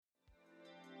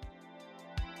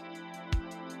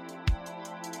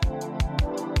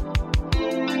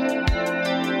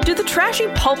Do the trashy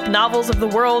pulp novels of the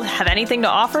world have anything to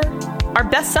offer? Are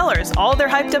bestsellers all they're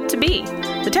hyped up to be?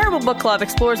 The Terrible Book Club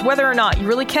explores whether or not you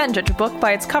really can judge a book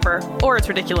by its cover or its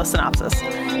ridiculous synopsis.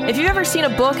 If you've ever seen a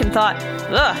book and thought,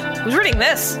 ugh, who's reading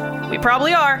this? We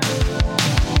probably are.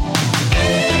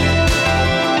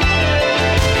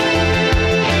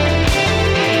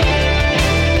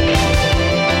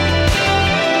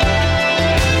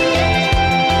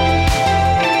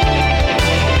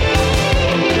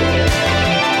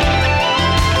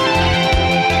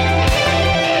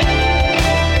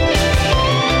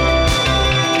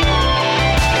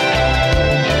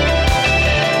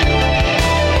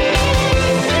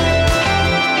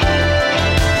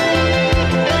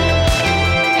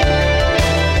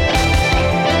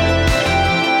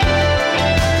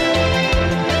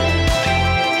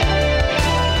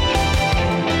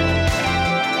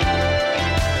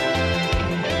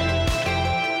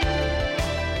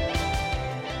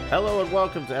 Hello and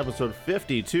welcome to episode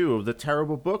 52 of the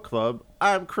Terrible Book Club.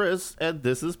 I'm Chris, and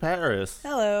this is Paris.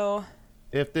 Hello.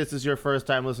 If this is your first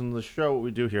time listening to the show, what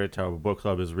we do here at Terrible Book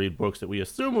Club is read books that we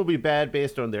assume will be bad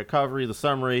based on their cover, the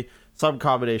summary, some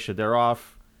combination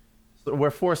thereof. So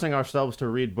we're forcing ourselves to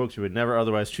read books we would never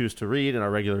otherwise choose to read in our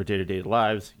regular day-to-day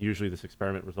lives. Usually this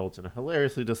experiment results in a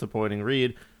hilariously disappointing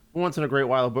read. Once in a great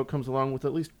while, a book comes along with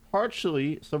at least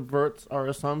partially subverts our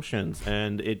assumptions,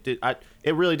 and it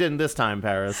really didn't this time,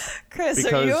 Paris. Chris,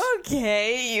 are you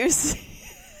okay?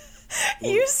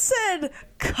 You said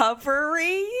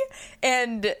covery,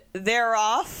 and they're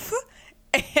off,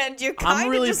 and you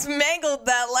kind of just mangled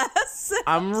that last sentence.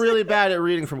 I'm really bad at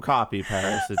reading from copy,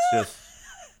 Paris. It's just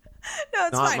no,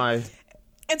 it's not fine.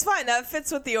 It's fine. That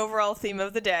fits with the overall theme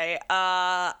of the day.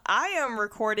 I am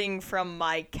recording from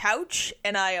my couch,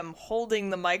 and I am holding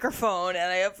the microphone, and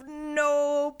I have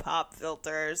no pop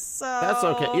filters. So that's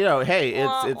okay. You know, hey,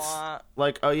 it's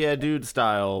like, oh yeah, dude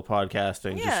style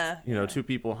podcasting. Yeah. Just, two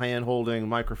people hand holding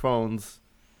microphones.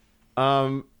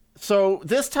 So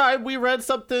this time we read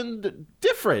something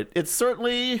different. It's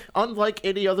certainly unlike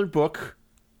any other book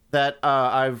that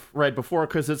I've read before,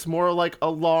 because it's more like a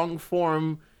long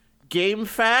form game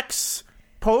facts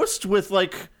post with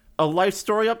like a life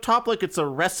story up top, like it's a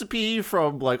recipe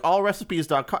from like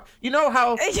allrecipes.com. You know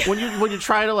how when you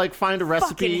try to like find a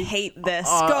recipe, fucking hate this.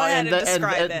 Go ahead and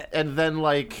describe it. And then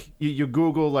like you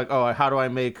Google like, oh, how do I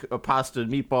make a pasta and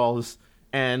meatballs?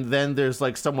 And then there's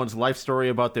like someone's life story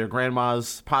about their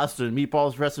grandma's pasta and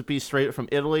meatballs recipe straight from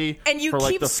Italy. And you for,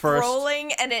 like, keep the scrolling,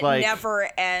 first, and it like, never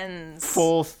ends.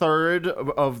 Full third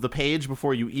of the page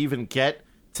before you even get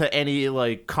to any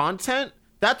like content.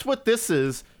 That's what this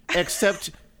is,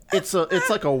 except it's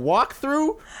like a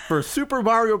walkthrough for Super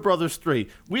Mario Bros. 3.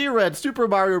 We read Super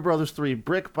Mario Bros. 3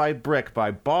 brick by brick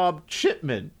by Bob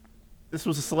Chipman. This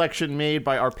was a selection made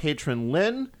by our patron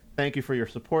Lynn. Thank you for your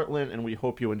support, Lynn, and we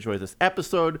hope you enjoy this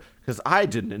episode, because I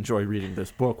didn't enjoy reading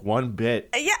this book one bit.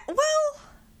 Yeah, well,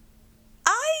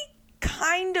 I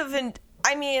kind of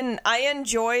I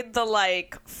enjoyed the,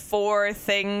 like, 4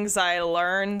 things I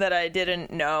learned that I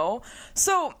didn't know.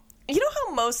 So, you know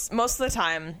how most of the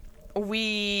time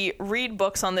we read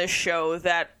books on this show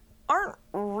that aren't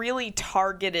really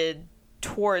targeted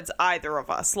towards either of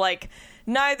us? Like,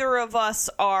 neither of us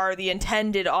are the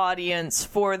intended audience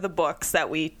for the books that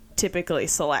we typically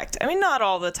select. I mean, not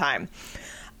all the time.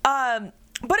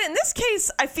 But in this case,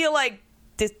 I feel like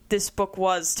this book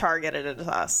was targeted at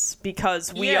us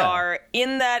because we are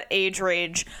in that age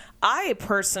range. I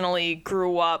personally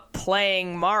grew up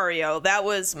playing Mario. That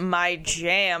was my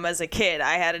jam as a kid.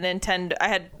 I had a Nintendo. I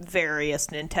had various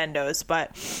Nintendos,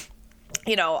 but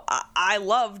I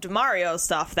loved Mario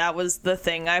stuff. That was the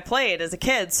thing I played as a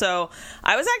kid. So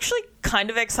I was actually kind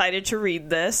of excited to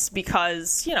read this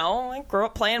because, I grew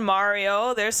up playing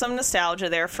Mario. There's some nostalgia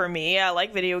there for me. I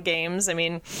like video games. I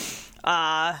mean,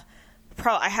 I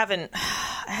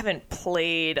haven't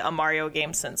played a Mario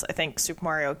game since, I think, Super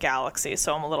Mario Galaxy,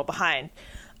 so I'm a little behind.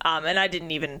 And I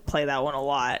didn't even play that one a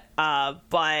lot.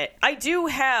 But I do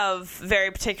have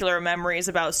very particular memories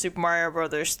about Super Mario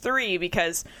Bros. 3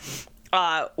 because,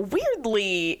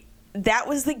 weirdly, that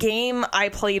was the game I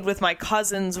played with my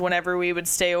cousins whenever we would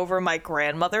stay over my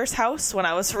grandmother's house when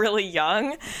I was really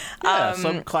young. Yeah,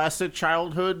 some classic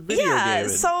childhood video game. Yeah,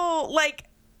 so, like,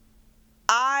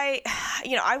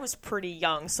 I was pretty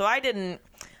young, so I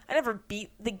never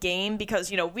beat the game because,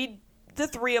 the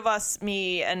 3 of us,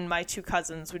 me and my 2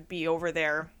 cousins, would be over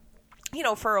there,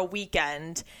 for a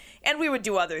weekend, and we would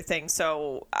do other things,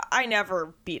 so I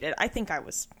never beat it. I think I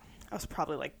was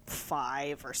probably like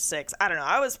 5 or 6. I don't know.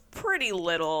 I was pretty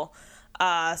little,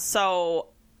 so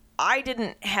I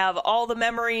didn't have all the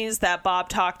memories that Bob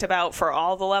talked about for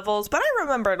all the levels, but I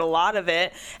remembered a lot of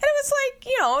it. And it was like,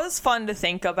 you know, it was fun to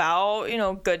think about, you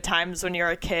know, good times when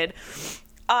you're a kid.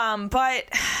 But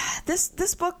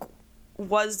this book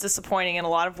was disappointing in a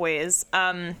lot of ways.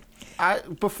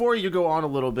 Before you go on a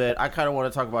little bit, I kind of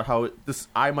want to talk about how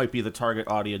I might be the target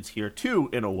audience here too,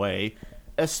 in a way,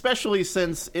 especially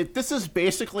since this is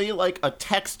basically like a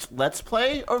text Let's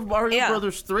Play of Mario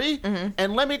Brothers 3. Mm-hmm.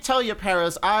 And let me tell you,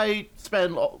 Paris, I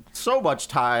spend so much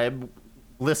time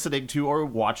listening to or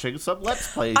watching some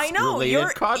Let's Plays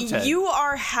related content. You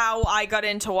are how I got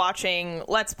into watching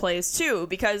Let's Plays too,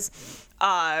 because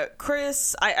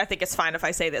Chris, I think it's fine if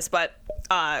I say this, but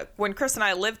when Chris and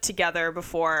I lived together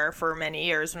before for many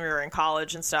years when we were in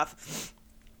college and stuff,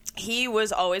 he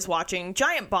was always watching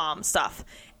Giant Bomb stuff,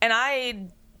 and I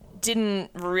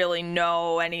didn't really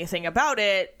know anything about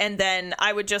it, and then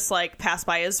I would just like pass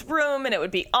by his room and it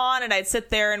would be on, and I'd sit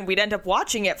there and we'd end up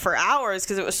watching it for hours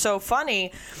because it was so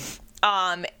funny.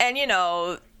 And you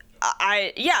know,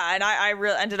 I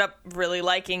ended up really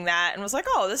liking that and was like,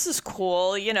 oh, this is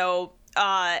cool, you know.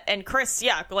 And Chris,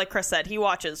 like Chris said, he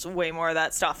watches way more of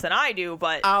that stuff than I do,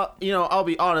 but I'll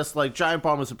be honest, like Giant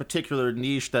Bomb is a particular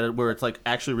niche where it's like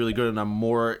actually really good, and I'm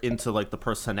more into like the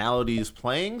personalities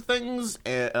playing things.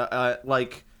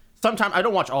 Like sometimes I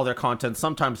don't watch all their content.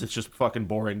 Sometimes it's just fucking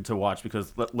boring to watch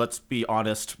because let's be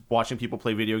honest, watching people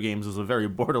play video games is a very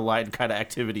borderline kind of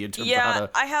activity in terms of how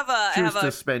to choose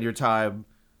to spend your time.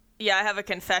 Yeah, I have a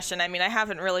confession. I mean, I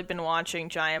haven't really been watching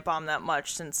Giant Bomb that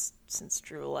much since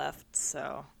Drew left,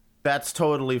 so... That's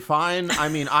totally fine. I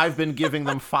mean, I've been giving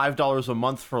them $5 a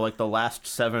month for, like, the last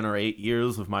 7 or 8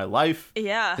 years of my life.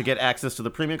 Yeah. To get access to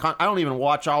the premium content. I don't even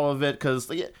watch all of it,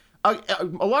 because a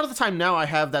lot of the time now I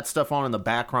have that stuff on in the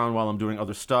background while I'm doing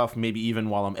other stuff, maybe even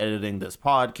while I'm editing this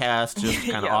podcast, just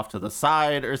kind of off to the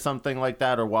side or something like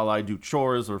that, or while I do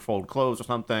chores or fold clothes or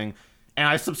something. And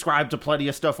I subscribe to plenty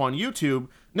of stuff on YouTube,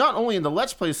 not only in the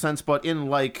Let's Play sense, but in,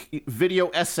 like, video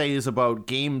essays about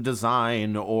game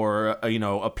design or,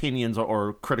 opinions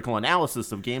or critical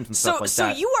analysis of games and stuff like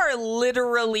that. So you are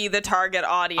literally the target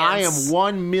audience. I am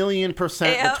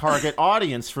 1,000,000% the target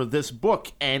audience for this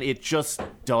book, and it just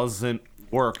doesn't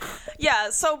work. Yeah,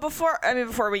 so before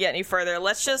we get any further,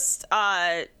 let's just...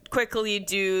 quickly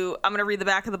I'm going to read the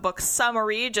back of the book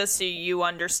summary, just so you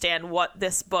understand what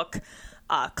this book...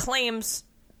 claims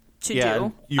to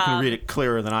do. You can read it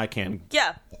clearer than I can.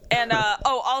 Yeah. And,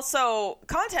 also,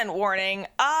 content warning.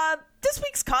 This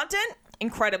week's content,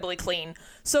 incredibly clean.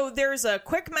 So there's a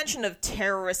quick mention of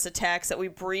terrorist attacks that we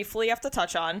briefly have to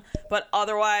touch on, but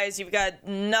otherwise you've got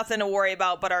nothing to worry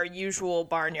about but our usual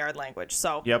barnyard language.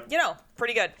 So,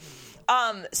 pretty good.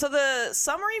 So the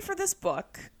summary for this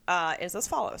book is as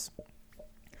follows.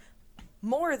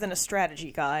 More than a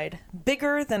strategy guide,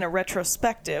 bigger than a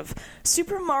retrospective,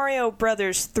 Super Mario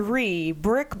Bros. 3,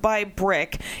 brick by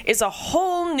brick, is a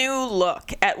whole new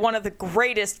look at one of the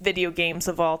greatest video games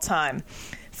of all time.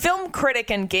 Film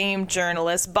critic and game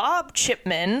journalist Bob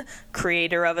Chipman,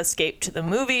 creator of Escape to the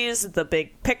Movies, The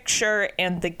Big Picture,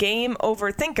 and The Game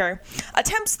Overthinker,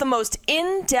 attempts the most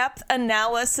in-depth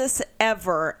analysis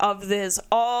ever of his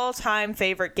all-time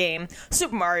favorite game,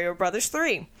 Super Mario Bros.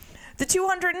 3. The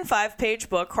 205-page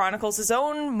book chronicles his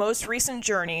own most recent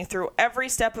journey through every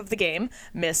step of the game,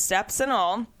 missteps and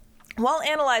all, while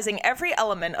analyzing every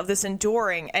element of this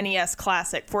enduring NES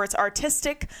classic for its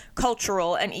artistic,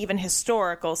 cultural, and even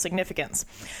historical significance.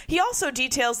 He also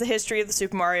details the history of the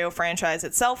Super Mario franchise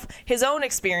itself, his own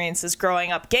experiences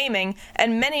growing up gaming,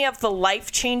 and many of the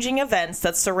life-changing events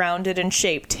that surrounded and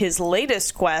shaped his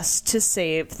latest quest to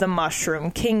save the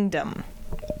Mushroom Kingdom.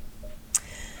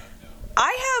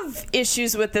 I have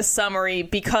issues with this summary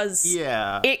because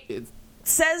it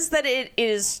says that it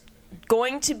is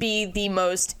going to be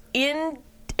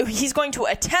he's going to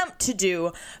attempt to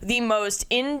do the most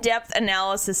in-depth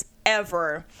analysis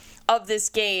ever of this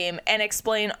game and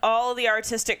explain all the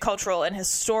artistic, cultural, and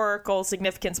historical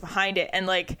significance behind it. And,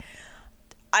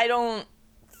 I don't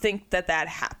think that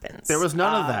happens. There was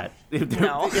none of that.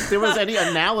 If there was any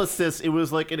analysis, it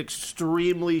was like an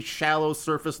extremely shallow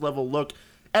surface level look.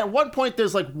 At one point,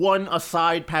 there's one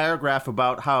aside paragraph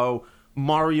about how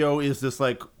Mario is this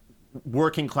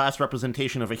working class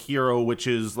representation of a hero, which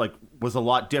is was a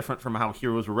lot different from how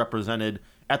heroes were represented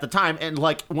at the time. And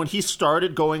when he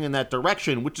started going in that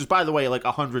direction, which is, by the way,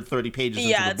 130 pages into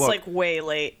the book. Yeah, it's way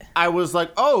late. I was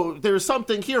like, oh, there's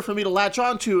something here for me to latch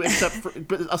onto,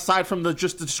 aside from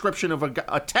just the description of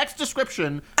a text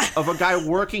description of a guy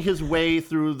working his way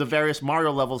through the various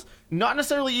Mario levels. Not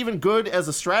necessarily even good as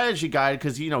a strategy guide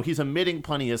because, he's omitting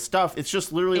plenty of stuff. It's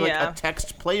just literally a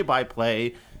text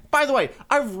play-by-play. By the way,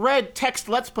 I've read text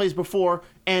Let's Plays before,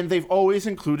 and they've always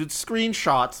included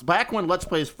screenshots. Back when Let's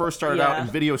Plays first started out and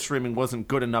video streaming wasn't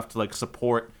good enough to like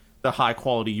support the high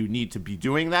quality you need to be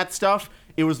doing that stuff,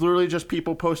 it was literally just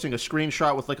people posting a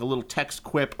screenshot with like a little text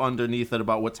quip underneath it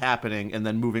about what's happening and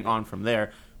then moving on from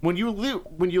there. When you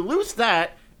lose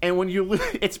that, and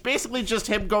it's basically just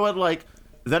him going like,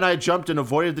 then I jumped and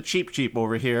avoided the cheap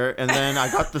over here, and then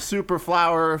I got the super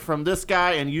flower from this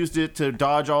guy and used it to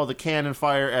dodge all the cannon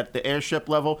fire at the airship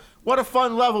level. What a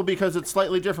fun level, because it's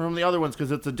slightly different from the other ones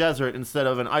because it's a desert instead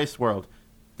of an ice world.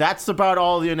 That's about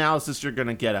all the analysis you're going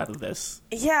to get out of this.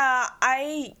 Yeah,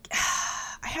 I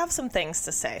have some things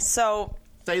to say. So,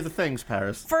 say the things,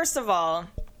 Paris. First of all,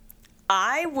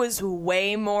 I was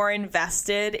way more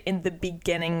invested in the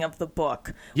beginning of the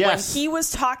book. Yes. When he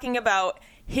was talking about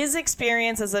his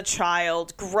experience as a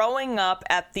child growing up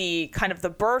at the kind of the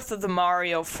birth of the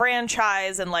Mario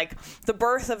franchise and like the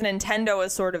birth of Nintendo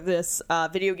as sort of this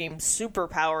video game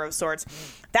superpower of sorts.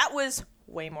 That was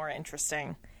way more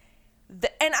interesting.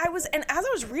 And as I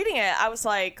was reading it, I was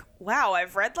like, wow,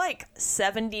 I've read like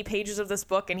 70 pages of this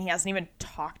book and he hasn't even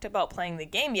talked about playing the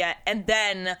game yet. And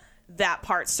then that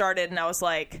part started and I was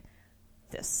like,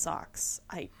 this sucks.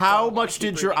 How much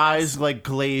did your eyes like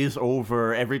glaze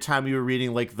over every time you were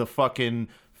reading like the fucking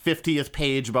 50th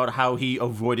page about how he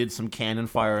avoided some cannon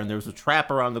fire and there was a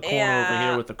trap around the corner over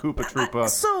here with the Koopa Troopa?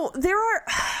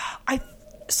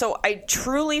 So I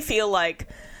truly feel like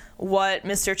what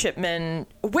Mr. Chipman,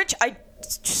 which I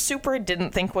super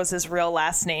didn't think was his real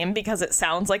last name because it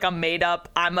sounds like a made up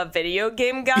I'm a video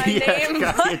game guy name.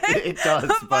 It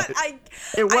does, but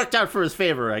it worked out for his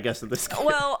favor, I guess, in this case.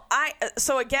 Well,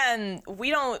 so again, we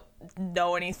don't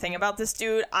know anything about this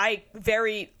dude.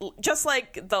 Just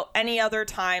like any other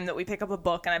time that we pick up a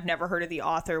book and I've never heard of the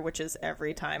author, which is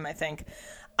every time, I think,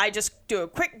 I just do a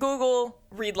quick Google,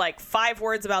 read like 5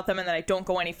 words about them, and then I don't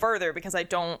go any further because I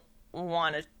don't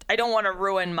want to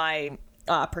ruin my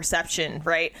perception,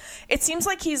 right? It seems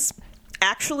like he's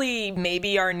actually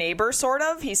maybe our neighbor, sort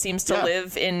of. He seems to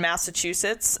live in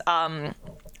Massachusetts.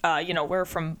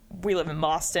 We live in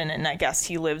Boston, and I guess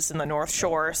he lives in the North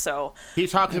Shore, so he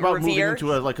talks about moving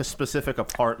into a specific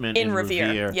apartment in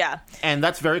Revere. Yeah. And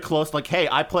that's very close. Like, hey,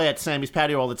 I play at Sammy's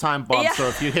Patio all the time, Bob, so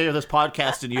if you hear this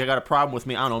podcast and you got a problem with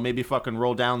me, I don't know, maybe fucking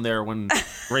roll down there when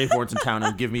Graveborn's in town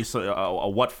and give me a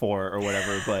what for or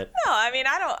whatever, but... No, I mean,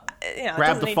 I don't...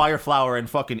 grab the fire flower and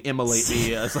fucking immolate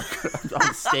me as like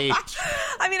on stage.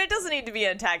 I mean, it doesn't need to be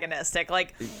antagonistic.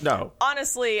 Like, no.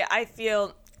 Honestly, I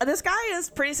feel... This guy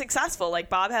is pretty successful. Like,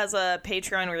 Bob has a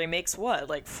Patreon where he makes what,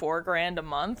 like $4,000 a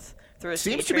month through his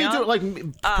Seems Patreon? to be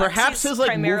doing perhaps his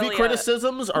like movie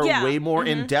criticisms are way more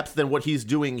in depth than what he's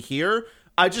doing here.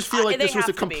 I just feel like this was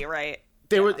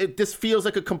this feels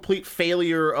like a complete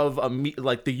failure of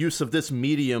the use of this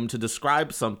medium to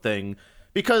describe something.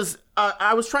 Because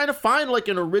I was trying to find like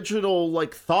an original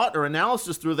like thought or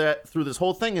analysis through this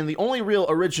whole thing, and the only real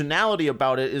originality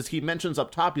about it is he mentions up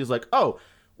top, he's like, oh,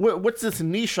 what's this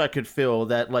niche I could fill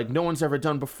that like no one's ever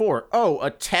done before? Oh, a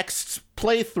text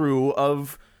playthrough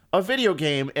of a video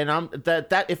game. And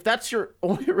that if that's your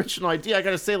only original idea, I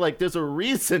gotta say, like, there's a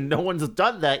reason no one's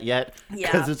done that yet,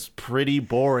 because it's pretty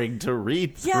boring to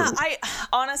read through. Yeah,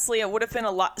 honestly, it would have been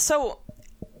a lot. So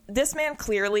this man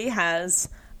clearly has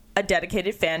a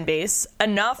dedicated fan base,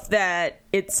 enough that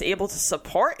it's able to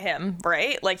support him,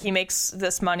 right? Like, he makes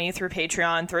this money through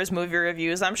Patreon, through his movie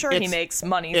reviews. I'm sure he makes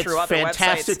money through other websites. It's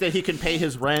fantastic that he can pay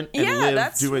his rent and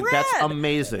live doing it. That's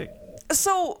amazing.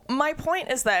 So my point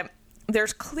is that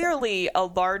there's clearly a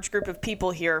large group of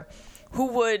people here who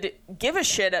would give a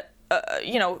shit,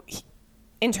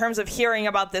 in terms of hearing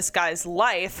about this guy's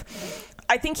life.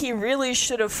 I think he really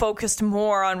should have focused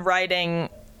more on writing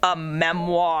a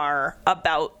memoir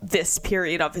about this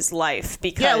period of his life,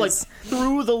 because like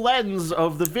through the lens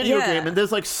of the video game. And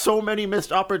there's like so many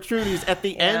missed opportunities at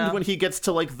the end when he gets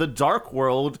to like the dark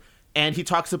world and he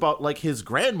talks about like his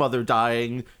grandmother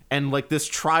dying and like this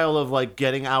trial of like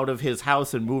getting out of his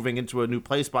house and moving into a new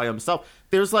place by himself.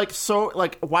 There's like, so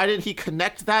like, why didn't he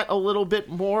connect that a little bit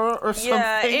more or something?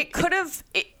 Yeah, it could have,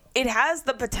 it has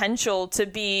the potential to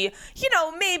be,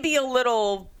 maybe a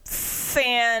little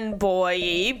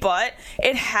fanboy-y, but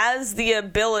it has the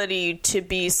ability to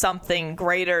be something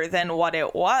greater than what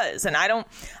it was. And I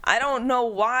don't know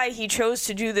why he chose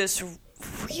to do this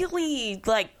really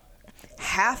like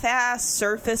half-ass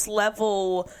surface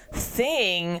level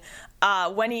thing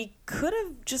when he could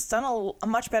have just done a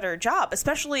much better job,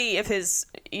 especially if his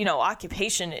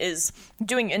occupation is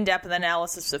doing in-depth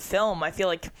analysis of film. I feel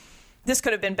like this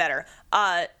could have been better.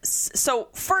 So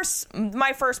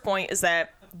my first point is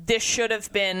that this should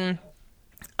have been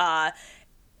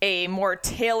a more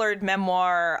tailored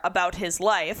memoir about his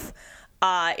life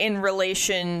in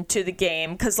relation to the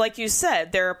game. Because like you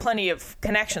said, there are plenty of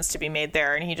connections to be made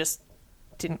there, and he just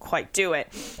didn't quite do it.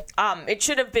 It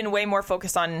should have been way more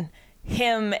focused on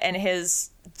him and his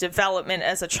development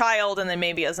as a child and then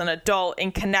maybe as an adult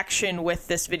in connection with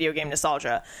this video game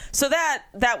nostalgia. So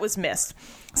that was missed.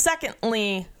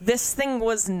 Secondly, this thing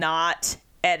was not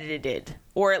edited,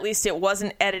 or at least it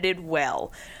wasn't edited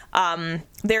well.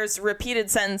 There's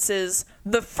repeated sentences.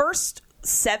 The first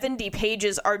 70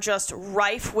 pages are just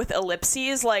rife with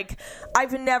ellipses. Like,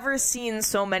 I've never seen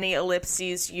so many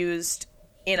ellipses used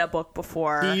in a book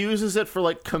before. He uses it for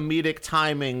like comedic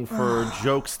timing for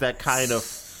jokes that kind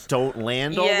of don't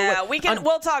land all the way.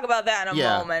 We'll talk about that in a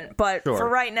moment, but sure. For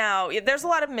right now, there's a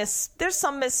lot of there's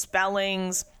some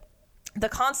misspellings. The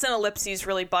constant ellipses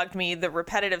really bugged me, the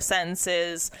repetitive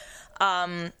sentences.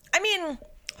 I mean,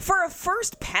 for a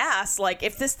first pass, like,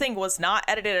 if this thing was not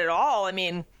edited at all, I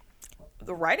mean,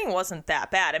 the writing wasn't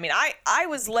that bad. I mean, I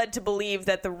was led to believe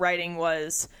that the writing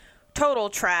was total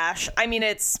trash. I mean,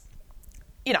 it's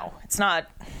not...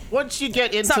 Once you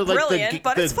get into like the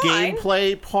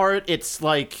gameplay part, it's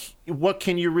like, what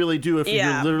can you really do if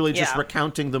you're literally just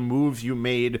recounting the moves you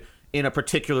made in a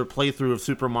particular playthrough of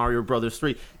Super Mario Bros.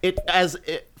 3?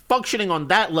 Functioning on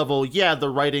that level, the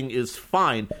writing is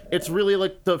fine. It's really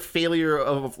like the failure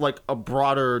of like a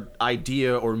broader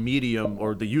idea or medium,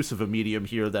 or the use of a medium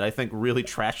here, that I think really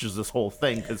trashes this whole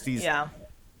thing, because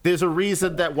there's a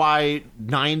reason that why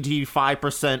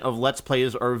 95% of Let's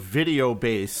Plays are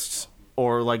video-based,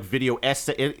 or like video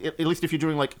essay. At least if you're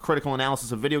doing like critical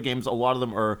analysis of video games, a lot of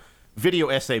them are video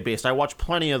essay-based. I watch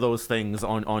plenty of those things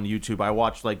on YouTube. I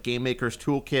watch like Game Maker's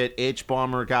Toolkit,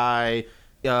 H-Bomber Guy.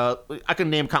 I can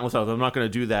name countless others. I'm not going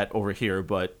to do that over here,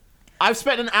 but I've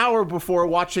spent an hour before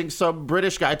watching some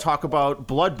British guy talk about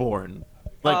Bloodborne.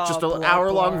 Like, just an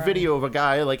hour-long video of a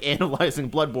guy, like, analyzing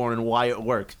Bloodborne and why it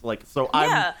works. Like, so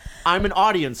I'm an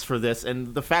audience for this,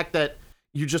 and the fact that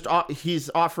he's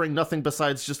offering nothing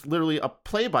besides just literally a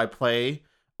play-by-play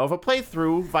of a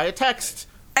playthrough via text.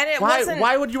 And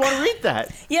why would you want to read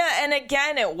that? Yeah, and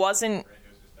again, it wasn't...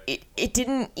 It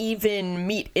didn't even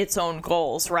meet its own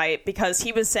goals, right? Because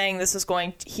he was saying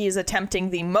he's attempting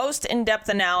the most in-depth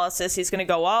analysis. He's going to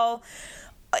go all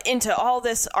into all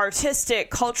this artistic,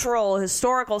 cultural,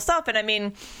 historical stuff. And I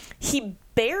mean, he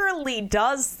barely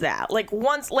does that. Like,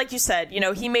 once, like you said,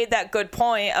 he made that good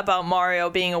point about Mario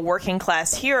being a working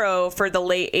class hero for the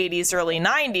late 80s, early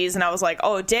 90s. And I was like,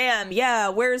 oh, damn, yeah,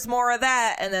 where's more of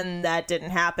that? And then that didn't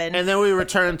happen. And then we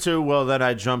returned to, well, then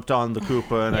I jumped on the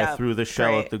Koopa and I threw the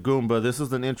shell at the Goomba. This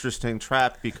is an interesting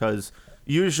trap, because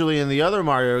usually in the other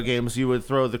Mario games, you would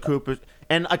throw the Koopa...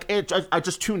 And I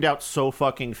just tuned out so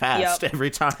fucking fast every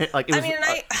time. Like, it was,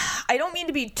 I don't mean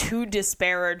to be too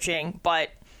disparaging,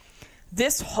 but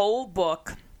this whole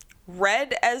book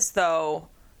read as though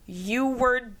you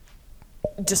were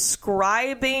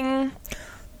describing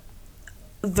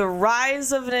the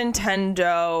rise of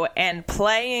Nintendo and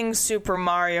playing Super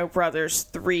Mario Bros.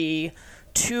 3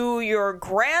 to your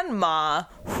grandma,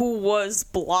 who was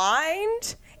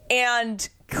blind and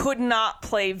could not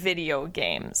play video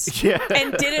games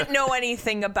and didn't know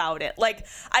anything about it. Like,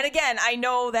 and again, I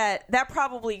know that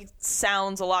probably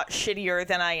sounds a lot shittier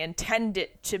than I intend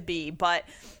it to be, but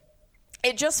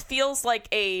it just feels like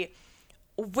a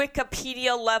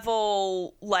Wikipedia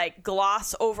level, like,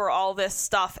 gloss over all this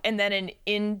stuff, and then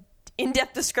an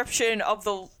in-depth description of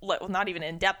the, well, not even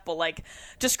in-depth, but like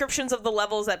descriptions of the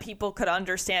levels that people could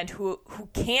understand who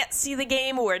can't see the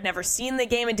game, or had never seen the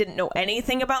game and didn't know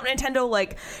anything about Nintendo.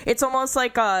 Like, it's almost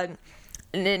like a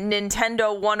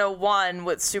Nintendo 101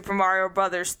 with Super Mario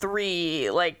Brothers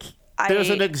 3. Like,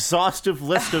 there's an exhaustive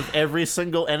list of every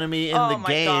single enemy in the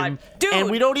game. God. Dude,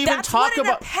 and we don't even talk about... That's what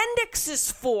an appendix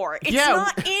is for. It's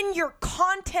not in your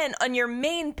content on your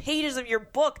main pages of your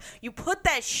book. You put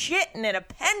that shit in an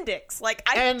appendix. Like,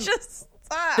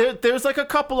 there's like a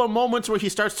couple of moments where he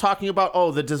starts talking about,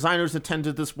 the designers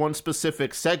intended this one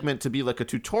specific segment to be like a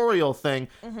tutorial thing.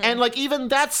 Mm-hmm. And like, even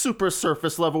that's super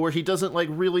surface level, where he doesn't like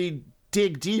really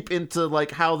dig deep into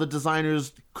like how the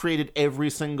designers created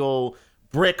every single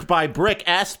brick by brick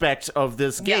aspect of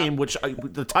this game, which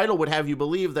the title would have you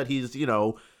believe that he's,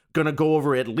 gonna go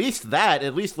over at least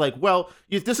like, well,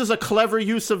 this is a clever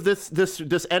use of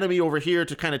this enemy over here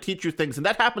to kind of teach you things, and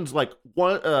that happens like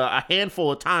a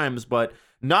handful of times, but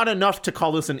not enough to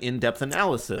call this an in-depth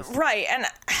analysis. Right, and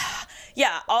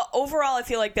overall, I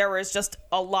feel like there was just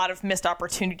a lot of missed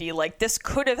opportunity. Like, this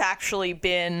could have actually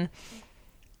been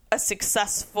a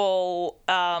successful...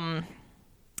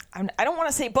 I don't want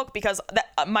to say book, because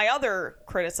my other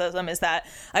criticism is that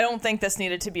I don't think this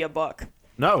needed to be a book.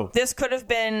 No. This could have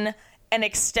been an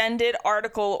extended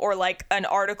article or like an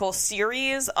article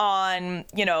series on,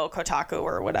 Kotaku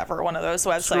or whatever, one of those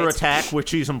websites. Screw Attack,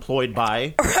 which he's employed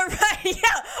by. Right, yeah.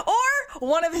 Or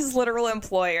one of his literal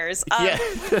employers. Yeah.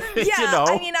 Yeah,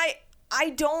 I mean,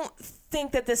 I don't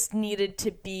think that this needed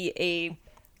to be a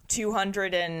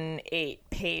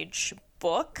 208-page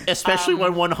book. Especially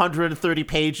when 130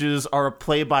 pages are a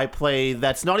play-by-play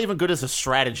that's not even good as a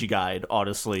strategy guide,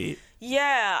 honestly.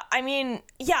 Yeah, I mean,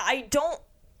 I don't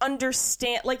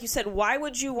understand. Like you said, why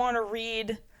would you want to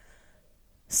read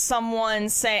someone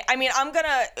say... I mean,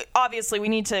 obviously, we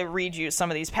need to read you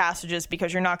some of these passages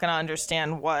because you're not going to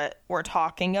understand what we're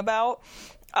talking about.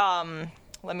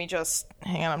 Let me just...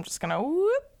 Hang on, I'm just going to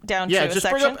whoop down to a section. Yeah, just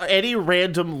bring up any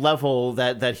random level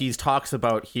that he talks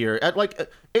about here. Like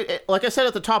I said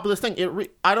at the top of this thing,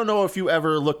 I don't know if you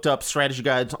ever looked up strategy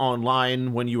guides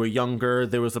online when you were younger.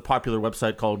 There was a popular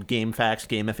website called GameFAQs,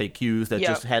 Game FAQs, that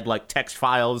just had like text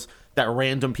files that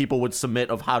random people would submit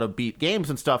of how to beat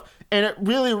games and stuff. And it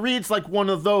really reads like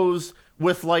one of those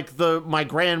with like my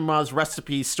grandma's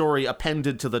recipe story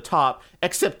appended to the top,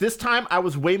 except this time I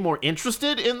was way more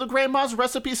interested in the grandma's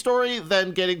recipe story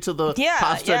than getting to the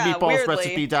pasta and meatballs weirdly.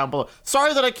 recipe down below.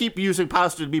 Sorry that I keep using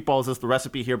pasta and meatballs as the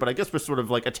recipe here, but I guess we're sort of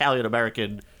like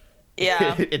Italian-American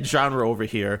in genre over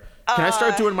here. Can I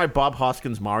start doing my Bob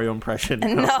Hoskins Mario impression?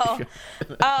 No.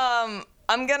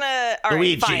 I'm gonna... All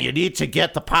Luigi, right, fine. you need to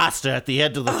get the pasta at the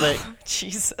end of the thing.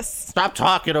 Jesus. Stop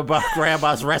talking about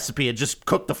grandma's recipe and just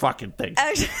cook the fucking thing.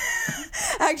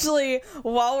 Actually,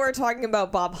 while we're talking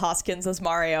about Bob Hoskins as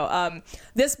Mario,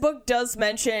 this book does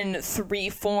mention 3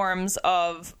 forms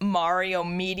of Mario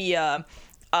media,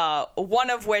 one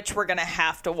of which we're going to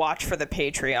have to watch for the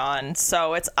Patreon.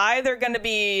 So it's either going to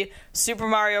be Super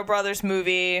Mario Brothers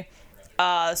movie,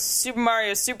 Super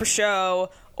Mario Super Show,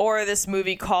 or this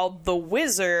movie called The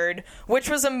Wizard,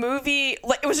 which was a movie...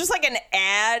 It was just like an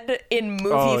ad in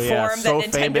movie form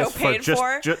that Nintendo paid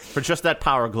for just that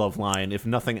Power Glove line, if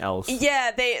nothing else.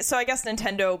 Yeah, so I guess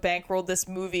Nintendo bankrolled this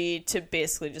movie to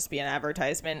basically just be an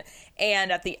advertisement.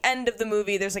 And at the end of the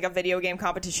movie, there's like a video game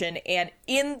competition. And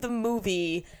in the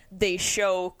movie, they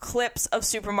show clips of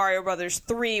Super Mario Brothers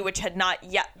 3, which had not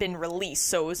yet been released.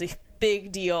 So it was a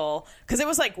big deal because it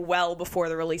was like well before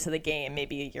the release of the game,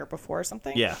 maybe a year before or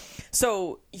something. Yeah.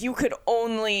 So you could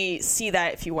only see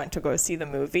that if you went to go see the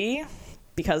movie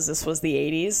because this was the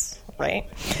 80s, right?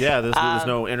 Yeah, there's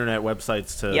no internet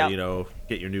websites to,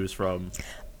 get your news from.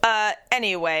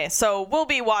 Anyway, so we'll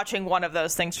be watching one of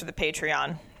those things for the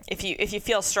Patreon. If you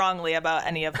feel strongly about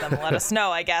any of them, let us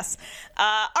know, I guess.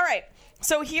 All right.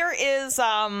 So here is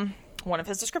one of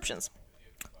his descriptions.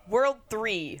 World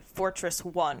 3, Fortress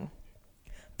 1.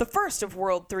 The first of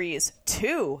World 3's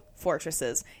 2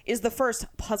 fortresses is the first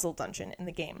puzzle dungeon in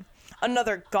the game.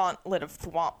 Another gauntlet of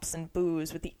thwomps and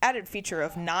boos with the added feature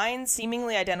of 9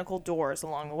 seemingly identical doors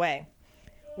along the way.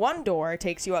 One door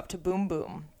takes you up to Boom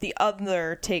Boom. The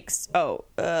other takes...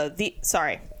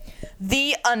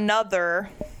 The another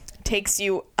takes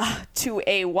you to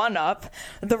a 1-up.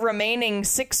 The remaining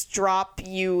 6 drop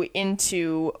you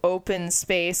into open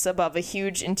space above a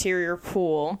huge interior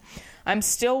pool. I'm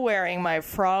still wearing my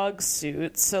frog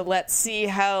suit, so let's see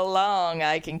how long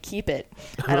I can keep it.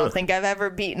 I don't think I've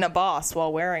ever beaten a boss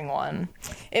while wearing one.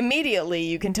 Immediately,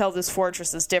 you can tell this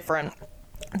fortress is different.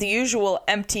 The usual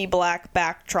empty black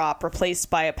backdrop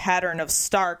replaced by a pattern of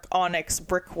stark onyx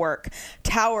brickwork,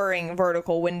 towering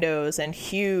vertical windows, and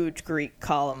huge Greek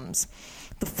columns.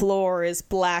 The floor is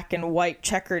black and white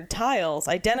checkered tiles,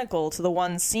 identical to the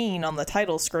one seen on the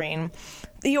title screen.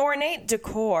 The ornate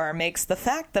decor makes the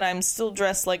fact that I'm still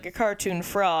dressed like a cartoon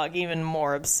frog even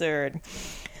more absurd.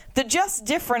 The just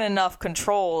different enough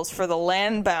controls for the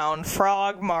land-bound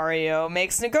Frog Mario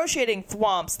makes negotiating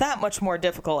thwomps that much more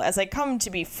difficult as I come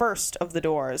to be first of the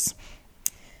doors.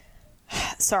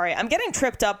 Sorry, I'm getting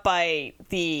tripped up by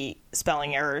the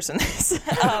spelling errors in this.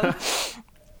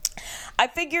 I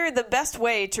figured the best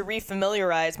way to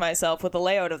refamiliarize myself with the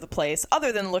layout of the place,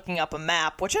 other than looking up a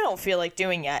map, which I don't feel like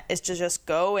doing yet, is to just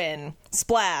go in,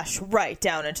 splash right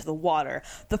down into the water.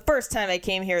 The first time I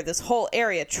came here, this whole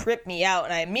area tripped me out,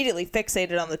 and I immediately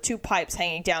fixated on the 2 pipes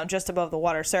hanging down just above the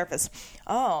water surface.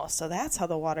 Oh, so that's how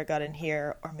the water got in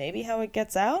here, or maybe how it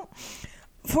gets out?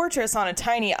 Fortress on a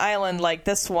tiny island like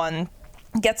this one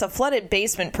gets a flooded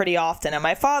basement pretty often, and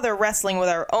my father wrestling with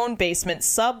our own basement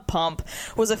sub pump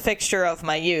was a fixture of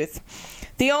my youth.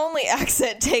 The only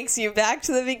exit takes you back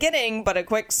to the beginning, but a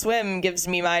quick swim gives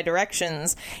me my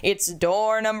directions. It's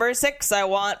door number 6 I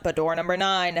want, but door number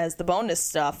 9 has the bonus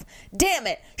stuff. Damn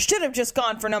it! Should have just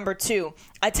gone for number 2.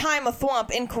 I time a thwomp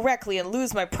incorrectly and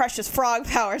lose my precious frog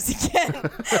powers again.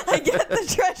 I get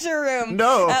the treasure room.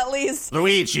 No. At least.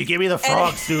 Luigi, give me the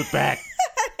frog suit back.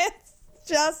 It's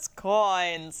just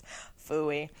coins.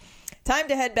 Phooey. Time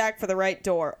to head back for the right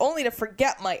door, only to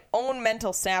forget my own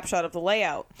mental snapshot of the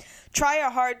layout. Try a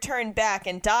hard turn back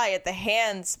and die at the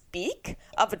hand's beak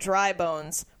of a dry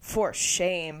bones. For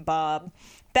shame, Bob.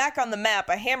 Back on the map,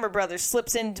 a Hammer Brother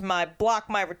slips in to block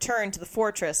my return to the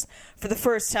fortress. For the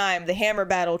first time, the hammer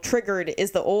battle triggered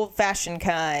is the old-fashioned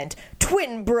kind.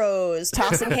 Twin bros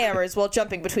tossing hammers while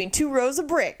jumping between 2 rows of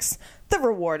bricks. The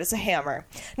reward is a hammer.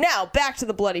 Now, back to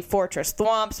the bloody fortress.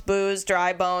 Thwomps, booze,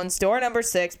 dry bones, door number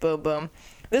 6, boom boom.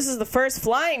 This is the first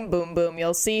flying boom boom.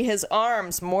 You'll see his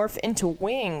arms morph into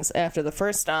wings after the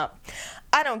first stop.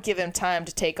 I don't give him time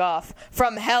to take off.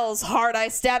 From hell's heart I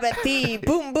stab at thee,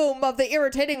 boom boom of the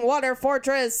irritating water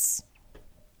fortress.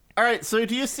 All right, so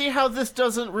do you see how this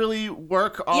doesn't really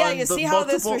work on Yeah, you see how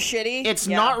this was shitty? It's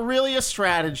Yeah. not really a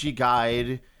strategy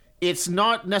guide. It's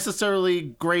not necessarily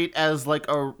great as like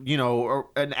an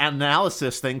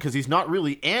analysis thing because he's not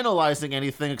really analyzing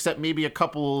anything except maybe a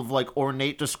couple of like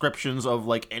ornate descriptions of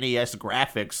like NES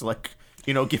graphics, like,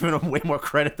 you know, giving them way more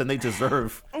credit than they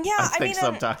deserve. Yeah, I think mean,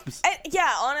 sometimes.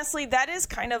 Yeah, honestly, that is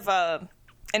kind of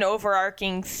an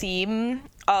overarching theme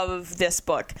of this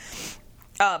book.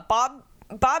 Bob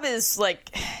is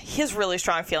like, he has really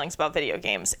strong feelings about video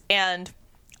games, and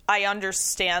I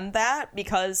understand that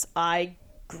because I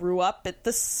grew up at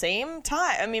the same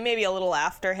time. I mean, maybe a little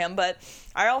after him, but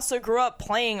I also grew up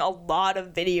playing a lot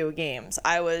of video games.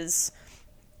 I was,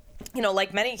 you know,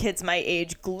 like many kids my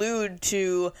age, glued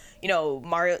to, you know,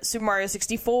 Super Mario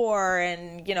 64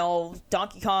 and, you know,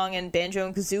 Donkey Kong and Banjo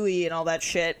and Kazooie and all that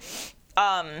shit.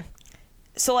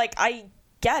 So, like, I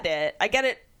get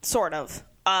it, sort of.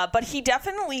 But he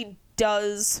definitely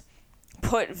does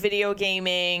put video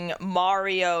gaming,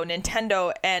 Mario,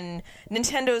 Nintendo, and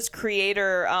Nintendo's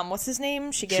creator, what's his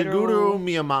name? Shigeru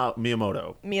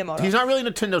Miyamoto. He's not really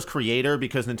Nintendo's creator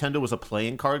because Nintendo was a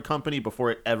playing card company before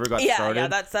it ever got started.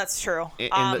 Yeah, that's true.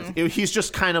 He's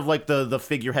just kind of like the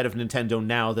figurehead of Nintendo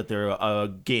now that they're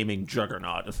a gaming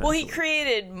juggernaut, essentially. Well, he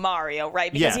created Mario,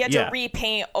 right? Because he had to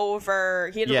repaint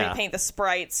repaint the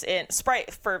sprites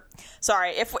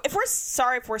sorry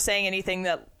if we're saying anything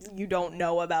that you don't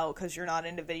know about because you're not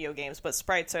into video games, but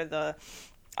sprites are the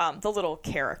little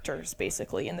characters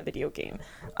basically in the video game.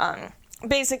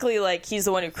 Basically, like, he's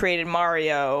the one who created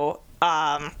Mario,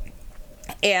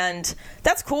 and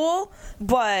that's cool,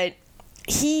 but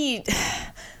the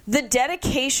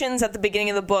dedications at the beginning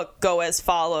of the book go as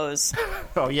follows.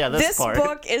 Oh yeah, this part.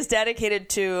 Book is dedicated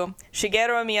to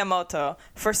Shigeru Miyamoto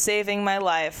for saving my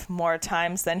life more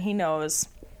times than he knows.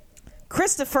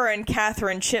 Christopher and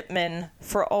Catherine Chipman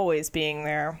for always being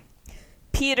there.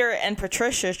 Peter and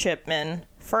Patricia Chipman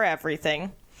for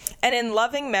everything. And in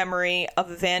loving memory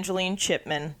of Evangeline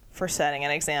Chipman for setting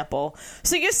an example.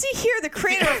 So you see here, the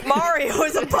creator of Mario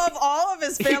is above all of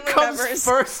his family he comes members.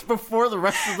 first before the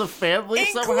rest of the family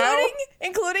somehow?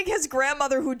 Including his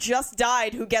grandmother who just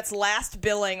died, who gets last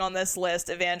billing on this list,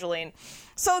 Evangeline.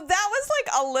 So that was like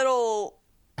a little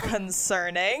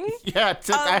concerning. Yeah,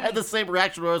 I had the same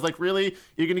reaction where I was like, really?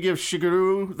 You're going to give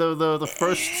Shigeru the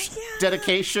first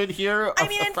dedication here? I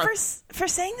mean, and for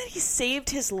saying that he saved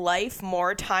his life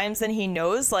more times than he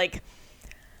knows, like,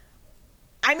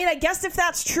 I mean, I guess if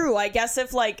that's true, I guess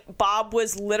if, like, Bob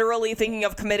was literally thinking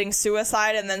of committing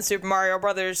suicide and then Super Mario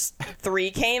Brothers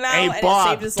 3 came out and Bob, it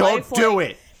saved his don't life. do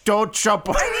it. Don't jump.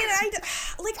 I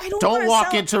mean, don't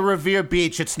walk into Revere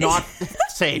Beach. It's not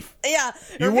safe. Yeah.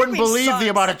 You wouldn't believe the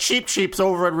amount of cheap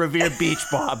over at Revere Beach,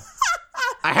 Bob.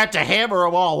 I had to hammer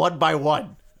them all one by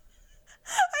one.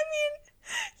 I mean,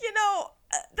 you know,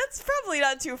 that's probably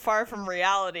not too far from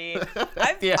reality.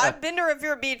 I've been to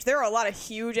Revere Beach. There are a lot of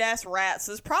huge-ass rats.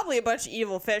 There's probably a bunch of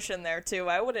evil fish in there, too.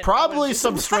 Probably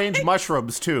some strange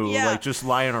mushrooms, too, Yeah. like just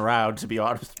lying around, to be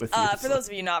honest with you. For those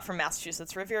of you not from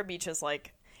Massachusetts, Revere Beach is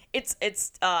like...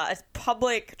 It's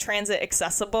public transit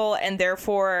accessible and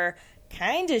therefore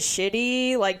kind of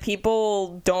shitty. Like,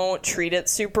 people don't treat it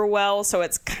super well, so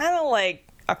it's kind of like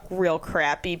a real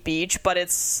crappy beach, but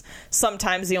it's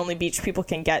sometimes the only beach people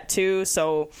can get to,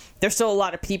 so there's still a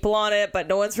lot of people on it, but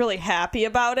no one's really happy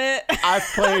about it.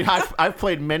 I've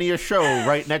played many a show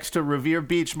right next to Revere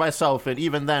Beach myself, and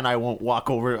even then I won't walk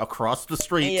over across the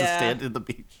street to stand in the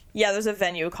beach. Yeah, there's a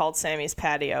venue called Sammy's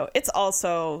Patio. It's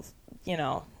also, you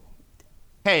know...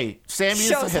 Hey, Sammy's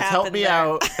has helped me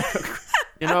out.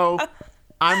 You know,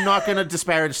 I'm not going to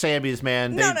disparage Sammy's,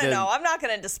 man. No. I'm not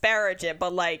going to disparage it,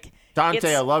 but like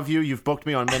Dante, I love you. You've booked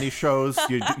me on many shows.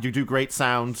 You do great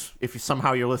sounds. If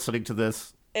somehow you're listening to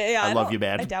this, I love you,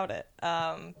 man. I doubt it.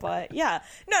 But yeah,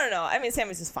 no. I mean,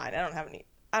 Sammy's is fine. I don't have any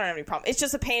problem. It's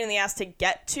just a pain in the ass to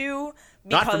get to.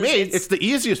 Not for me. It's the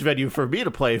easiest venue for me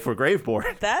to play for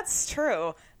Graveborn. That's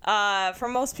true. For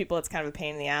most people, it's kind of a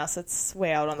pain in the ass. It's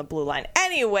way out on the blue line.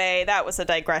 Anyway, that was a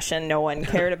digression no one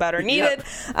cared about or needed.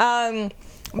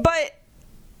 But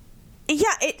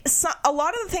yeah, a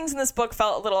lot of the things in this book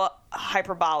felt a little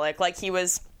hyperbolic. Like he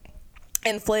was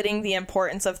inflating the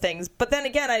importance of things. But then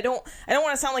again, I don't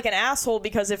want to sound like an asshole,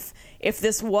 because if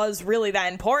this was really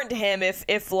that important to him,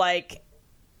 if like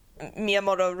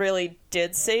Miyamoto really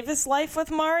did save his life with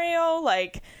Mario,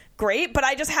 like, great, but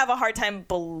I just have a hard time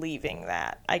believing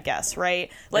that, I guess,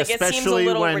 right? Like, especially it seems a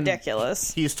little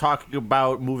ridiculous. He's talking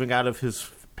about moving out of his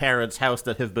parents' house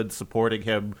that have been supporting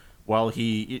him while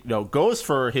he, goes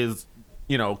for his,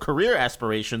 career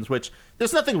aspirations, which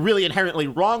there's nothing really inherently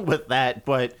wrong with that,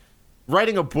 but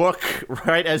writing a book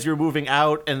right as you're moving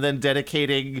out and then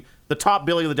dedicating the top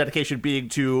billing of the dedication being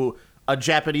to a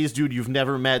Japanese dude you've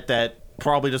never met that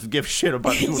probably doesn't give a shit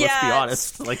about you, let's be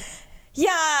honest. Like,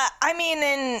 yeah, I mean,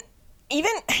 and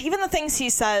even the things he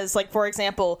says, like, for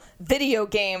example, video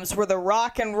games were the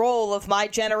rock and roll of my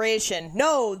generation.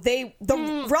 No, the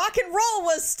rock and roll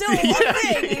was still a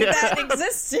thing that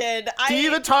existed. He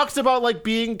even talks about, like,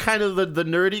 being kind of the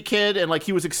nerdy kid, and, like,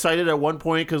 he was excited at one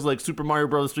point because, like, Super Mario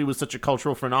Bros. 3 was such a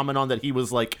cultural phenomenon that he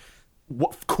was, like,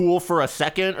 cool for a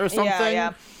second or something.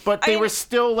 Yeah. But they were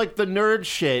still, like, the nerd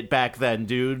shit back then,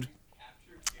 dude.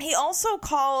 He also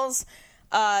calls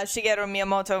Shigeru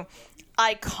Miyamoto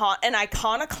an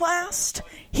iconoclast.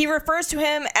 He refers to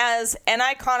him as an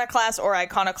iconoclast or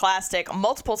iconoclastic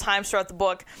multiple times throughout the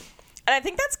book. And I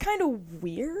think that's kind of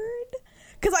weird.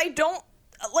 Because I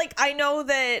know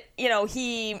that,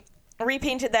 he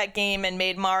repainted that game and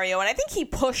made Mario. And I think he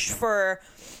pushed for,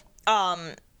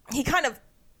 he kind of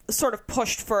sort of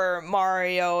pushed for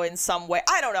Mario in some way.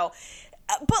 I don't know.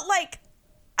 But, like,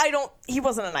 he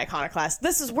wasn't an iconoclast.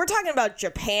 We're talking about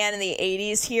Japan in the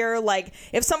 80s here. Like,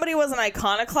 if somebody was an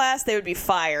iconoclast, they would be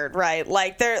fired, right?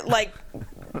 Like, this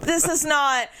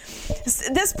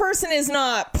person is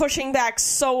not pushing back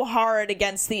so hard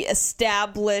against the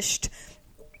established,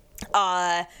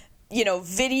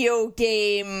 video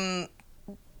game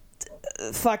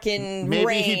fucking Maybe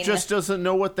reign. He just doesn't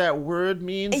know what that word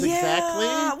means exactly.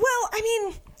 Well, I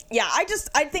mean,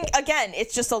 I think, again,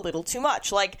 it's just a little too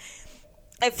much. Like,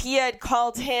 if he had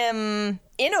called him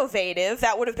innovative,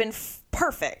 that would have been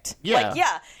perfect. Yeah. Like,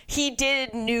 he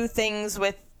did new things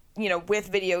with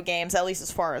video games, at least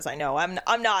as far as I know. I'm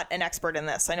not an expert in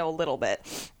this. I know a little bit.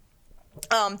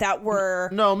 That were...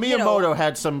 No, Miyamoto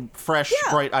had some fresh,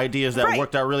 bright ideas that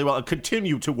worked out really well and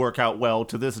continue to work out well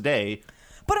to this day.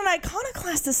 But an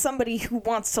iconoclast is somebody who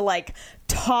wants to, like,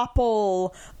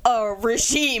 topple a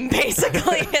regime,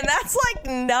 basically. And that's, like,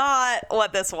 not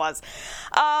what this was.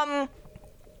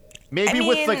 Maybe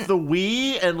with, like, the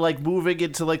Wii and, like, moving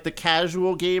into, like, the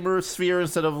casual gamer sphere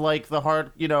instead of, like, the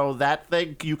hard, that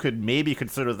thing, you could maybe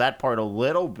consider that part a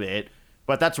little bit,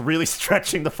 but that's really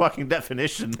stretching the fucking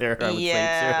definition there, I would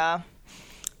say,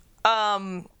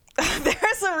 too.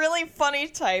 There's a really funny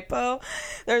typo.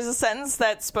 There's a sentence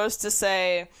that's supposed to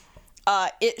say,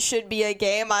 it should be a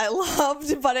game I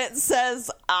loved, but it says,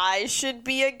 I should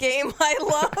be a game I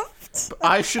loved.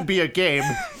 I should be a game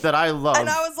that I love. And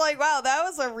I was like, wow, that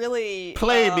was a really...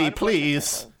 Play me,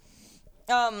 please.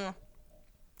 Yeah,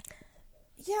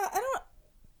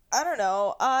 I don't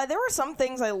know. There were some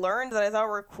things I learned that I thought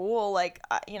were cool. Like,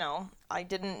 I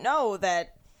didn't know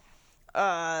that,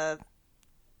 that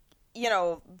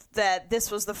this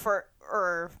was the first,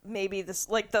 or maybe this,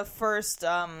 like, the first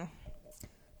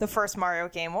Mario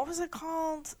game. What was it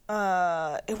called?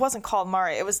 It wasn't called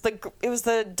Mario. It was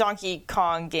the Donkey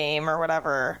Kong game or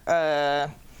whatever. Yeah,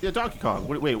 Donkey Kong.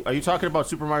 Wait, are you talking about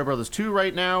Super Mario Bros. 2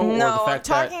 right now? No, or the fact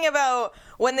I'm talking about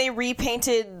when they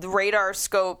repainted the Radar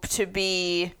Scope to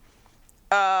be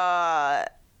Mario,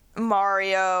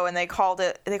 and they called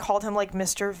him like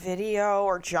Mr. Video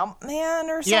or Jumpman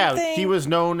or something. Yeah, he was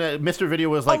known. Mr. Video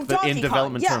was like the in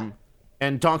development term,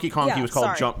 and Donkey Kong he was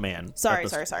called Jumpman. Sorry.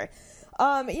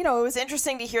 It was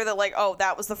interesting to hear that, like,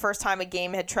 that was the first time a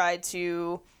game had tried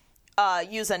to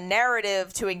use a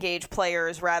narrative to engage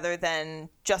players rather than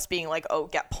just being like,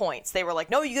 get points. They were like,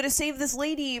 no, you gotta save this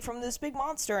lady from this big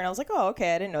monster. And I was like, oh,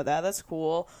 okay, I didn't know that. That's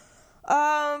cool.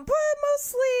 But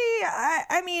mostly,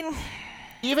 I mean...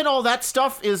 Even all that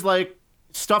stuff is, like,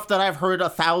 stuff that I've heard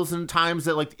 1,000 times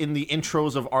that, like, in the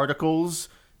intros of articles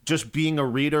just being a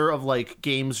reader of like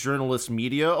games journalist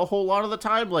media a whole lot of the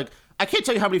time. Like, I can't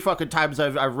tell you how many fucking times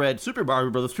I've read Super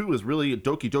Mario Brothers 2 was really a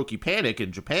Doki Doki Panic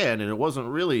in Japan, and it wasn't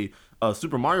really a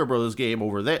Super Mario Brothers game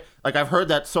over there. Like, I've heard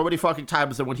that so many fucking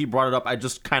times that when he brought it up, I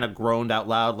just kind of groaned out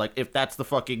loud. Like, if that's the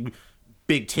fucking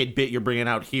big tidbit you're bringing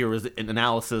out here is an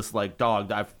analysis, like,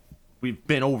 dog, we've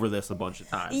been over this a bunch of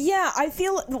times. Yeah, I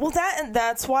feel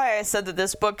that's why I said that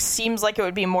this book seems like it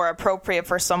would be more appropriate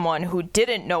for someone who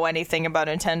didn't know anything about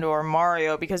Nintendo or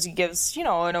Mario, because he gives,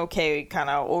 an okay kind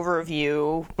of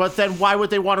overview. But then why would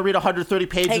they want to read 130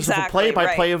 pages of a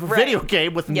play-by-play of a video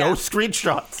game with no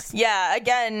screenshots? Yeah,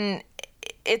 again,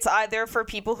 it's either for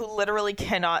people who literally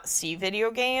cannot see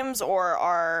video games or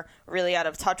are really out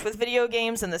of touch with video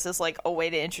games, and this is like a way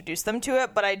to introduce them to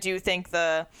it. But I do think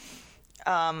the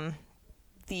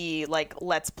like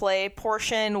let's play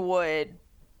portion would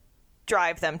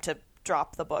drive them to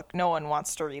drop the book. No one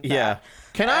wants to read that. Yeah.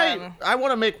 Can I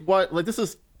want to make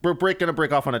we're gonna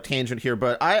break off on a tangent here,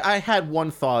 but I had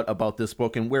one thought about this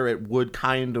book and where it would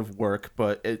kind of work,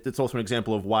 but it's also an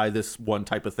example of why this one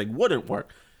type of thing wouldn't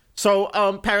work. So,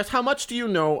 Paris, how much do you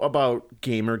know about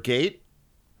Gamergate?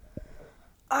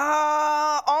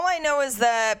 All I know is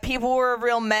that people were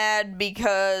real mad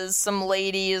because some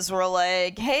ladies were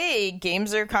like, hey,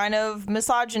 games are kind of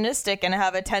misogynistic and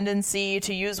have a tendency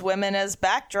to use women as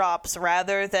backdrops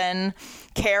rather than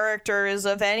characters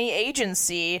of any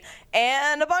agency.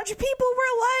 And a bunch of people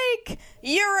were like,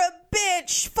 you're a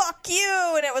bitch, fuck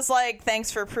you. And it was like,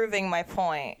 thanks for proving my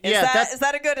point. Is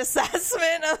that a good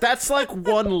assessment? That's like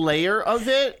one layer of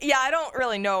it. Yeah, I don't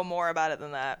really know more about it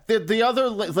than that. The other,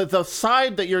 the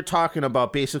side that you're talking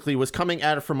about basically was coming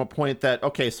at it from a point that,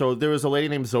 okay, so there was a lady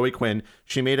named Zoe Quinn.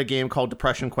 She made a game called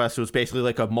Depression Quest. It was basically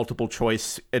like a multiple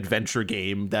choice adventure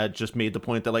game that just made the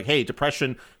point that, like, hey,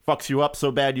 depression fucks you up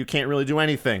so bad you can't really do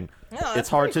anything. No, it's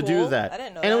hard to do that. I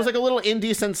didn't know and that. It was like a little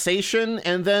indie sensation,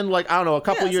 and then, like, I don't know, a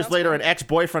couple years later, an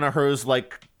ex-boyfriend of hers,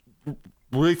 like,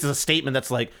 releases a statement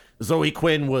that's like, Zoe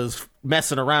Quinn was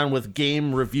messing around with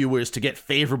game reviewers to get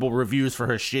favorable reviews for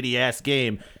her shitty-ass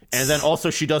game, and then also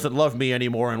she doesn't love me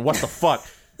anymore, and what the fuck?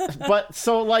 But,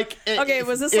 so, like...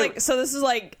 this is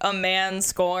like a man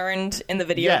scorned in the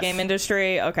video game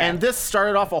industry? Okay. And this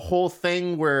started off a whole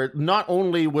thing where not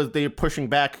only was they pushing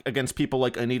back against people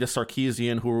like Anita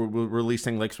Sarkeesian, who were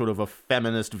releasing, like, sort of a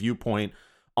feminist viewpoint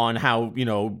on how,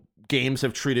 games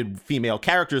have treated female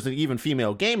characters and even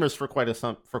female gamers for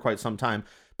quite some time,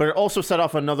 but it also set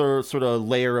off another sort of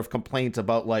layer of complaints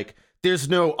about, like, there's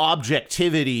no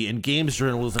objectivity in games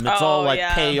journalism. It's all like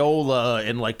payola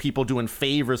and like people doing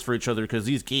favors for each other because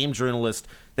these game journalists,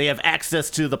 they have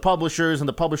access to the publishers and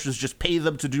the publishers just pay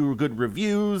them to do good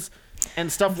reviews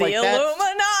and stuff like that. The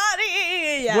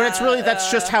Illuminati! Yeah. When it's really,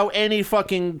 that's just how any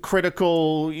fucking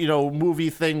critical,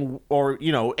 movie thing or,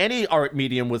 any art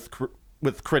medium with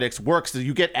critics works.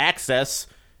 You get access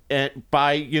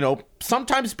by,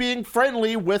 sometimes being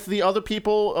friendly with the other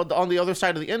people on the other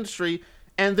side of the industry.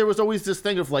 And there was always this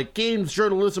thing of, like, games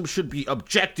journalism should be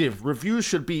objective, reviews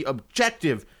should be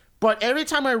objective. But every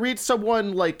time I read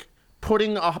someone, like,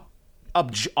 putting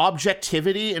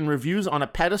objectivity in reviews on a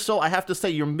pedestal, I have to say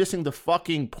you're missing the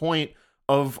fucking point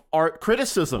of art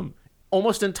criticism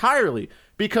almost entirely.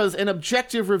 Because an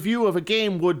objective review of a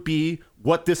game would be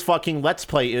what this fucking Let's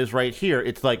Play is right here.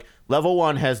 It's like, level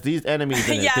 1 has these enemies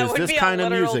in it. Yeah, there's this kind of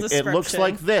music. It looks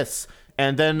like this.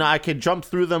 And then I could jump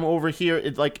through them over here.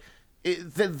 It's like...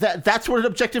 that's what an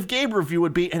objective game review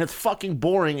would be, and it's fucking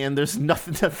boring, and there's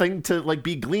nothing to like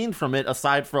be gleaned from it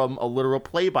aside from a literal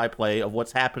play-by-play of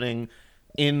what's happening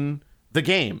in the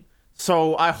game.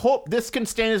 So I hope this can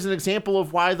stand as an example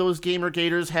of why those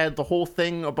Gamergaters had the whole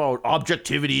thing about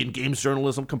objectivity in games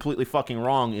journalism completely fucking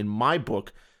wrong in my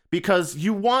book, because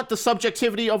you want the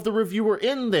subjectivity of the reviewer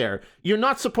in there. You're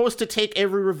not supposed to take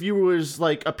every reviewer's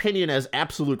like opinion as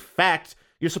absolute fact.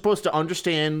 You're supposed to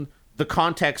understand the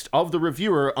context of the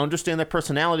reviewer, understand their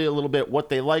personality a little bit, what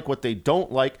they like, what they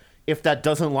don't like. If that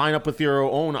doesn't line up with your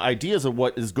own ideas of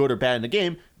what is good or bad in the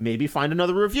game, maybe find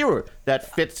another reviewer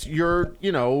that fits your,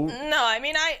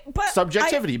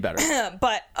 subjectivity better.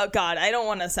 But, oh God, I don't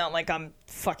want to sound like I'm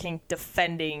fucking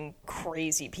defending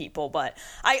crazy people, but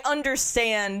I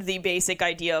understand the basic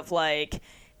idea of, like,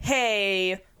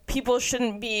 hey, people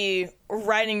shouldn't be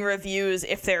writing reviews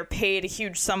if they're paid a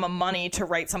huge sum of money to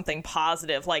write something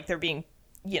positive, like they're being,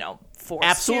 forced.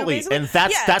 Absolutely, to, and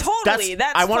that's totally.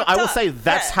 I will say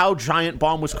that's how Giant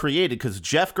Bomb was created, because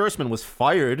Jeff Gerstmann was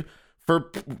fired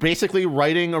for basically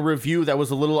writing a review that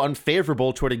was a little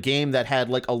unfavorable toward a game that had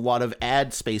like a lot of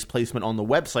ad space placement on the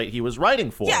website he was writing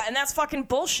for. Yeah, and that's fucking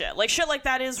bullshit. Like, shit like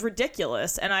that is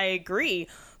ridiculous, and I agree.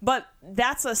 But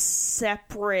that's a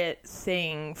separate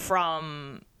thing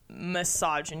from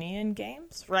misogyny in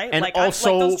games, right? And like,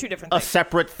 also like those two different things. a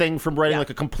separate thing from writing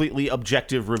like a completely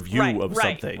objective review of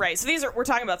something. Right. So we're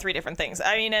talking about three different things.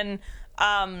 I mean, and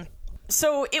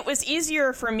so it was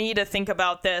easier for me to think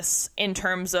about this in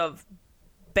terms of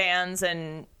bands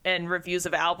and reviews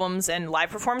of albums and live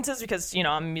performances because, you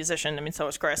know, I'm a musician. I mean, so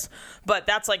is Chris. But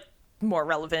that's, like, more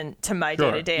relevant to my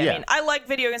day-to-day. Yeah. I mean, I like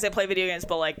video games. I play video games,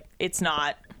 but, like, it's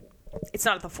not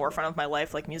at the forefront of my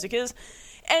life like music is.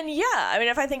 And, yeah, I mean,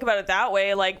 if I think about it that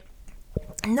way, like,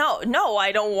 no,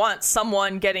 I don't want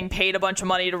someone getting paid a bunch of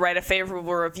money to write a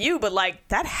favorable review, but, like,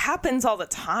 that happens all the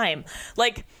time.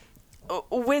 Like,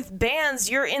 with bands,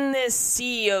 you're in this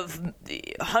sea of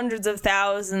hundreds of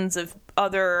thousands of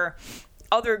other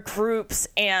groups,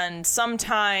 and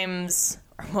sometimes,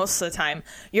 or most of the time,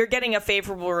 you're getting a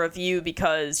favorable review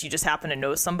because you just happen to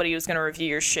know somebody who's going to review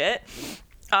your shit.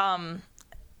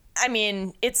 I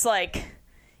mean, it's like,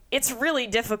 it's really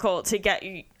difficult to get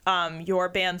your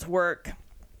band's work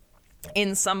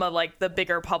in some of, like, the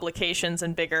bigger publications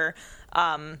and bigger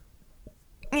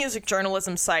music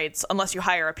journalism sites unless you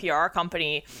hire a PR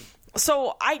company.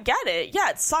 So I get it. Yeah,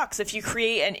 it sucks if you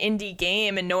create an indie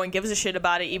game and no one gives a shit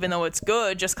about it even though it's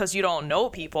good just because you don't know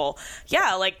people.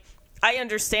 Yeah, like, I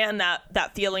understand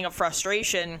that feeling of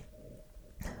frustration,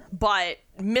 but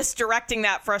misdirecting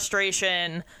that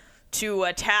frustration to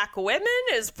attack women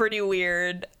is pretty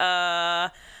weird.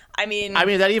 I mean,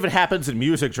 that even happens in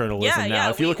music journalism now.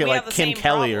 If you look at like Kim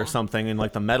Kelly or something in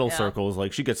like the metal circles,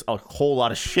 like she gets a whole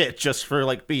lot of shit just for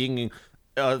like being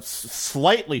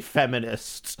slightly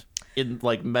feminist in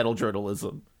like metal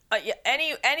journalism.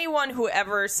 Anyone who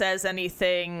ever says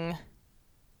anything,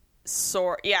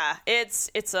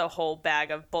 it's a whole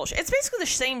bag of bullshit. It's basically the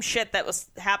same shit that was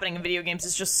happening in video games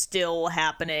is just still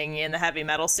happening in the heavy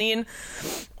metal scene,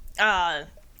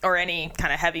 or any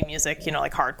kind of heavy music, you know,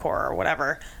 like hardcore or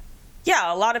whatever.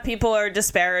 Yeah, a lot of people are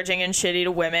disparaging and shitty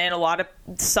to women.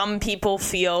 Some people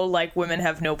feel like women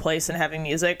have no place in heavy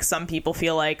music. Some people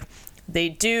feel like they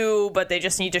do, but they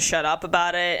just need to shut up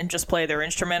about it and just play their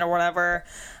instrument or whatever.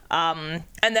 And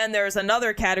then there's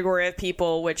another category of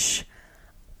people, which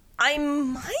I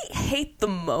might hate the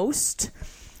most,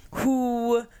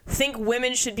 who think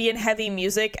women should be in heavy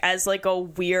music as like a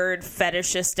weird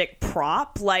fetishistic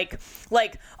prop, like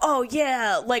oh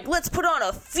yeah, like let's put on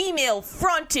a female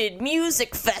fronted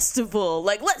music festival,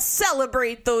 like let's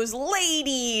celebrate those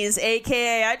ladies,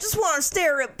 aka I just want to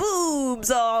stare at boobs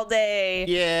all day.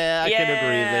 I can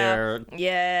agree there.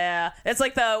 Yeah, it's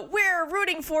like we're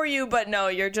rooting for you, but no,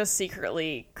 you're just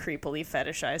secretly creepily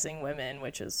fetishizing women,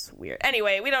 which is weird.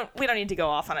 Anyway, we don't need to go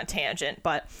off on a tangent,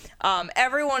 but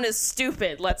everyone is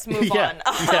stupid. Let's move on.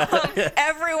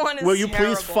 Everyone is Will you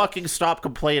terrible. please fucking stop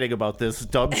complaining about this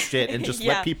dumb shit and just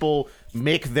let people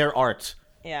make their art?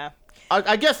 Yeah.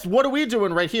 I guess, what are we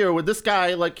doing right here with this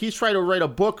guy? Like, he's trying to write a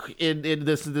book in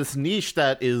this niche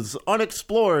that is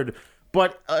unexplored.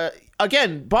 But,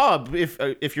 again, Bob,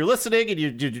 if you're listening and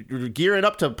you're gearing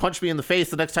up to punch me in the face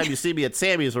the next time you see me at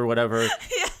Sammy's or whatever...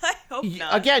 I hope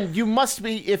not. Again, you must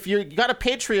be, if you got a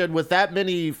Patreon with that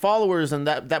many followers and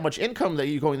that much income that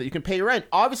you can pay rent,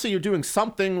 obviously you're doing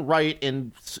something right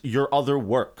in your other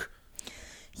work.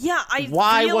 Yeah,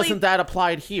 Why wasn't that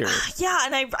applied here? Yeah,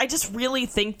 and I just really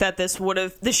think that this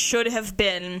should have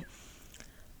been,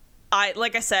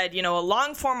 like I said, you know, a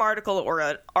long form article or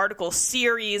an article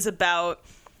series about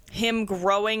him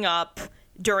growing up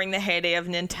during the heyday of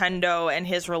Nintendo and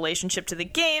his relationship to the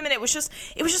game, and it was just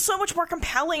so much more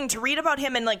compelling to read about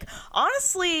him. And like,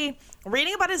 honestly,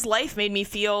 reading about his life made me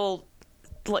feel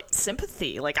like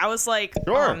sympathy. Like, I was like,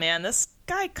 sure. Oh man, this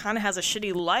guy kind of has a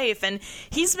shitty life, and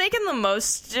he's making the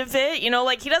most of it. You know,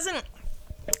 like he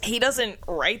doesn't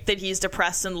write that he's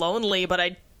depressed and lonely, but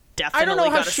I definitely don't know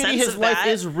how got a shitty sense his of life that.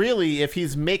 is really if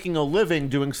he's making a living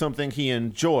doing something he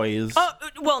enjoys.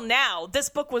 Well, now this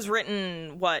book was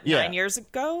written 9 years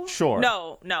ago? Sure.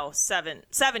 No,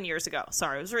 7 years ago.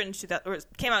 Sorry, it was written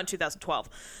came out in 2012.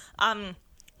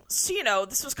 So you know,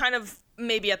 this was kind of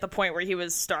maybe at the point where he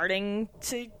was starting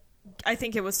to. I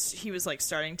think he was like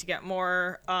starting to get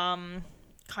more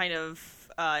kind of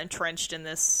entrenched in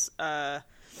this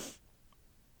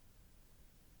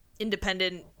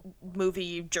independent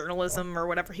movie journalism or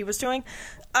whatever he was doing.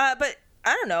 But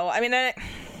I don't know. I mean, I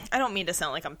don't mean to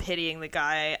sound like I'm pitying the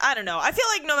guy. I don't know. I feel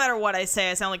like no matter what I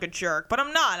say, I sound like a jerk, but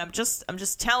I'm not. I'm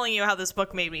just telling you how this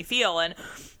book made me feel. And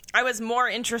I was more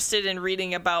interested in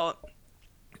reading about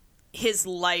his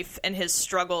life and his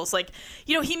struggles. Like,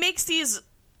 you know, he makes these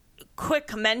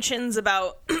quick mentions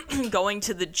about going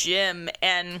to the gym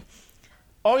and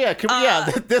oh yeah,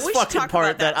 this fucking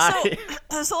part that.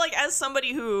 So like, as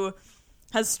somebody who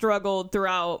has struggled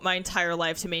throughout my entire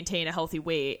life to maintain a healthy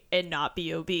weight and not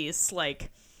be obese,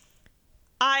 like,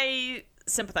 I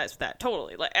sympathize with that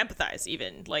totally, like empathize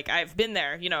even. Like, I've been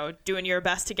there, you know, doing your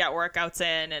best to get workouts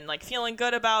in and like feeling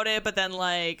good about it, but then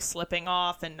like slipping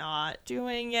off and not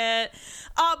doing it.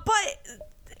 But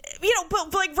you know,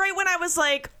 but like right when I was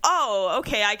like, oh,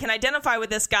 okay, I can identify with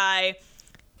this guy,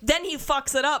 then he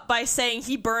fucks it up by saying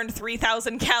he burned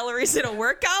 3,000 calories in a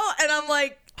workout, and I'm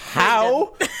like,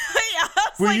 how? Yeah,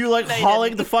 were you like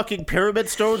hauling the fucking pyramid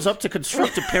stones up to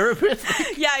construct a pyramid?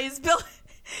 Yeah, he's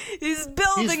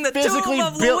building the tomb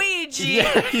of Luigi.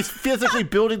 Yeah, he's physically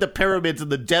building the pyramids in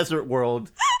the desert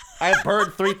world. I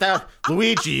burned 3,000.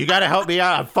 Luigi, you gotta help me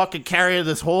out. I'm fucking carrying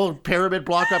this whole pyramid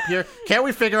block up here. Can't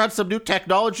we figure out some new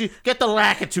technology? Get the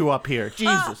Lakitu up here.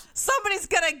 Jesus. Somebody's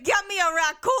gonna get me a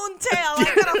raccoon tail.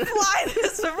 I'm gonna fly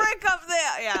this brick up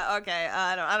there. Yeah, okay.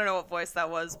 I don't know what voice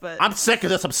that was, but I'm sick of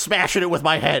this. I'm smashing it with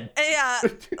my head. Yeah. Oh,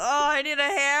 I need a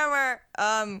hammer.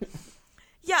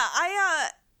 Yeah,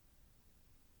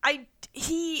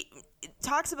 he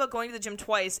talks about going to the gym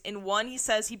twice. In one, he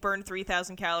says he burned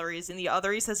 3,000 calories. In the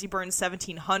other, he says he burned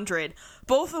 1,700.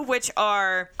 Both of which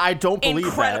are I don't believe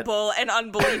incredible and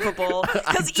unbelievable.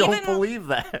 I don't believe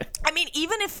that. I mean,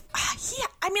 even if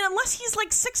unless he's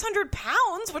like 600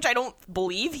 pounds, which I don't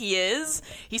believe he is,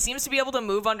 he seems to be able to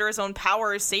move under his own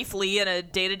power safely in a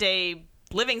day-to-day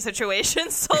living situation.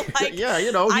 So like, yeah,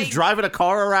 you know, he's driving a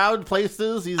car around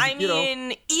places.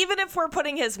 Even if we're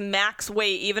putting his max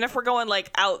weight, even if we're going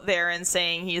like out there and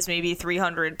saying he's maybe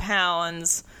 300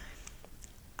 pounds,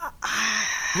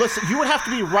 listen, you would have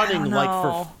to be running like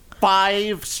for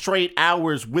 5 straight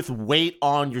hours with weight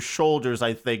on your shoulders,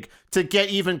 I think, to get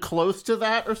even close to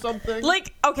that or something.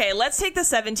 Like, okay, let's take the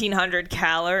 1,700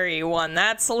 calorie one.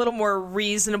 That's a little more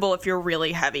reasonable if you're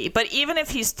really heavy. But even if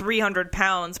he's 300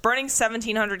 pounds, burning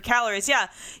 1,700 calories, yeah,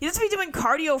 you have to be doing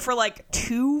cardio for like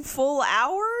 2 full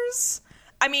hours.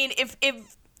 I mean, if an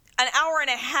hour and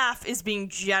a half is being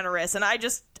generous, and I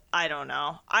don't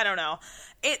know.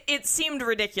 It seemed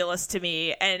ridiculous to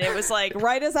me, and it was like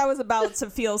right as I was about to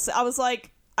feel, I was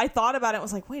like, I thought about it and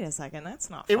was like, wait a second, that's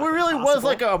not it really possible. Was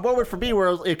like a moment for me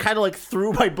where it kind of like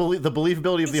threw my the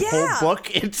believability of the whole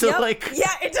book into like... Yeah,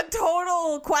 it's a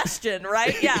total question,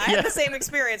 right? Yeah, I had the same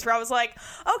experience where I was like,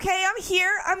 okay, I'm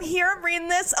here, I'm reading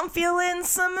this, I'm feeling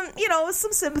some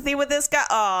sympathy with this guy.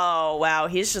 Oh, wow,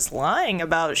 he's just lying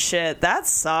about shit. That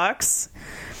sucks.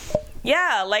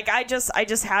 Yeah, like I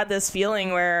just had this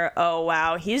feeling where, oh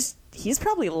wow, he's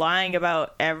probably lying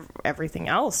about everything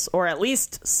else, or at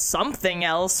least something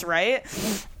else, right?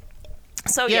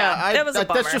 So yeah, that was a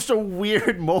bummer. That's just a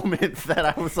weird moment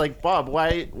that I was like, Bob,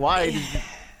 why?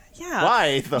 Yeah.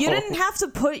 Why though? You didn't have to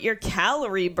put your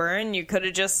calorie burn. You could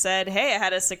have just said, hey, I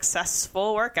had a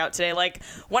successful workout today. Like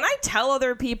when I tell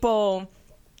other people,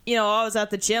 I was at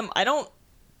the gym, I don't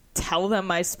tell them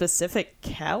my specific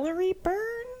calorie burn.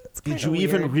 Did you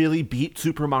even really beat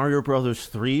Super Mario Brothers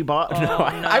 3, Bob? No.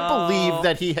 I believe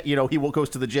that he goes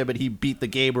to the gym and he beat the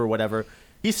game or whatever.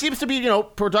 He seems to be,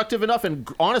 productive enough, and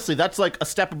honestly, that's like a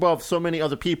step above so many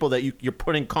other people that you're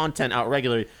putting content out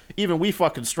regularly. Even we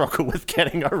fucking struggle with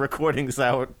getting our recordings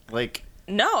out. Like,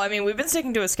 no, I mean, we've been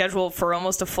sticking to a schedule for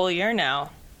almost a full year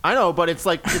now. I know, but it's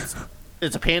like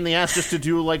it's a pain in the ass just to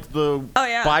do like the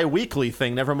bi-weekly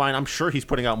thing. Never mind, I'm sure he's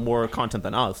putting out more content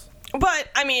than us. But,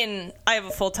 I mean, I have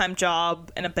a full-time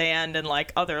job and a band and,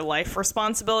 like, other life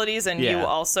responsibilities, and you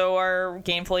also are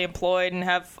gainfully employed and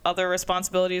have other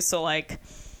responsibilities, so, like,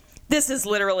 this is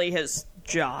literally his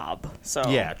job. So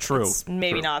yeah, true. It's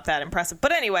maybe not that impressive.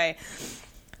 But anyway,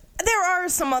 there are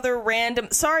some other random...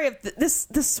 Sorry if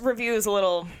this review is a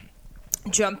little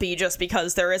jumpy just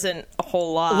because there isn't a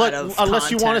whole lot of unless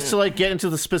content. You want us to like get into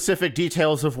the specific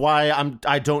details of why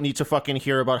I don't need to fucking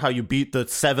hear about how you beat the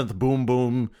 7th Boom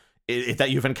Boom that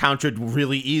you've encountered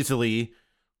really easily.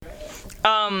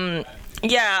 Yeah,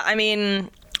 I mean,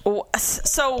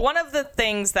 so one of the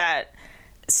things that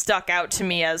stuck out to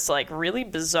me as like really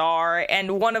bizarre,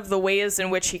 and one of the ways in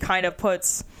which he kind of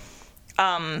puts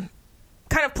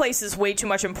places way too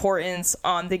much importance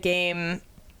on the game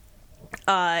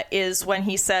is when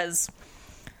he says,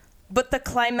 but the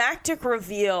climactic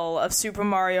reveal of Super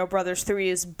Mario Bros. 3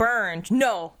 is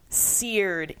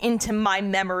seared into my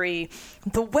memory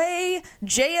the way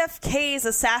JFK's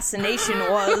assassination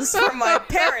was for my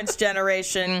parents'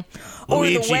 generation.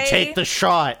 Luigi, take the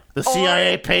shot. The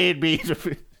CIA paid me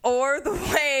to... or the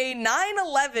way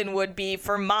 9/11 would be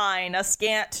for mine a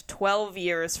scant 12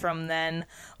 years from then.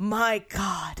 My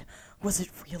God, was it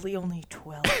really only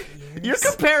 12 years?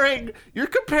 You're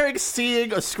comparing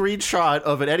seeing a screenshot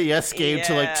of an NES game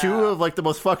to like two of like the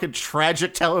most fucking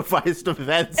tragic televised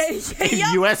events in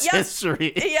U.S.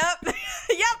 history. Yep.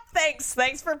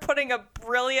 Thanks for putting a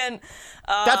brilliant.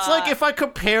 That's like if I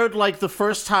compared like the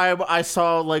first time I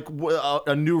saw like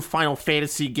a new Final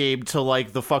Fantasy game to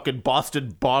like the fucking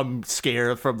Boston bomb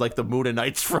scare from like the Moon and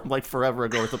Knights from like forever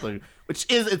ago or something. Which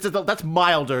that's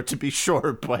milder to be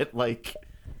sure, but like.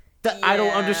 I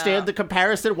don't understand the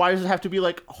comparison. Why does it have to be,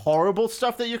 like, horrible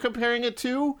stuff that you're comparing it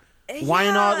to? Why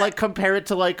not, like, compare it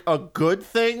to, like, a good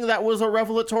thing that was a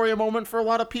revelatory moment for a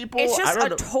lot of people? It's just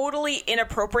a totally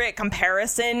inappropriate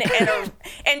comparison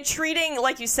and treating,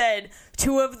 like you said,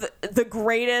 two of the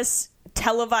greatest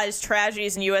televised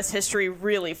tragedies in U.S. history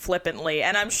really flippantly.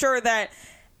 And I'm sure that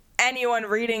anyone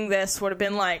reading this would have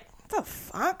been like, the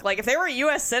fuck? Like, if they were a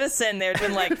U.S. citizen, they'd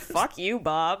been like, fuck you,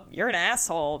 Bob. You're an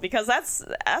asshole. Because that's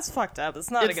fucked up.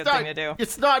 It's not a good thing to do.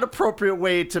 It's not an appropriate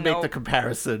way to make the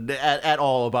comparison at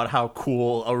all about how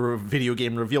cool a video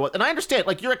game reveal was. And I understand,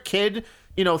 like, you're a kid,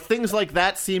 you know, things like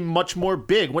that seem much more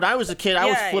big. When I was a kid, I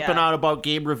was flipping out about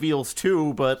game reveals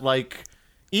too, but, like,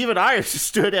 even I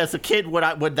understood as a kid when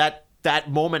that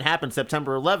moment happened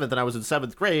September 11th and I was in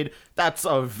 7th grade. That's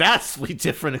a vastly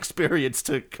different experience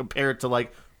to compare it to,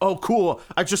 like, oh, cool,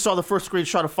 I just saw the first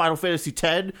screenshot of Final Fantasy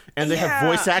X, and they have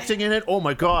voice acting in it? Oh,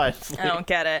 my God. I don't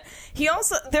get it.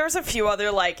 There's a few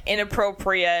other, like,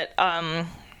 inappropriate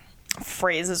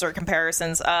phrases or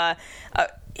comparisons.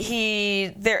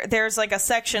 There's, like, a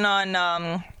section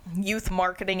on youth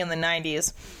marketing in the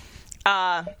 90s.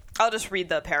 I'll just read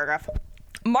the paragraph.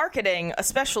 Marketing,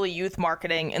 especially youth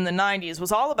marketing in the 90s,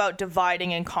 was all about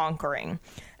dividing and conquering.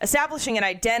 Establishing an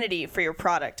identity for your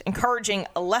product, encouraging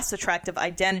a less attractive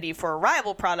identity for a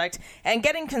rival product, and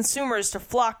getting consumers to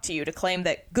flock to you to claim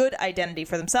that good identity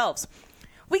for themselves.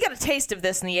 We got a taste of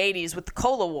this in the 80s with the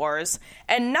Cola Wars,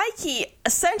 and Nike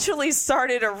essentially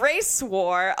started a race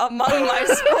war among my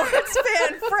sports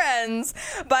fan friends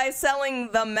by selling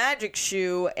the Magic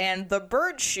shoe and the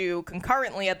Bird shoe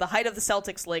concurrently at the height of the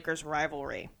Celtics-Lakers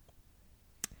rivalry.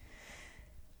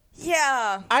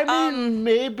 Yeah. I mean,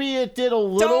 maybe it did a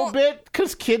little bit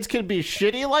because kids can be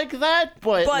shitty like that,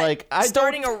 but like,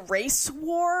 starting a race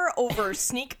war over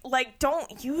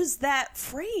don't use that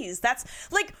phrase. That's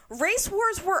like, race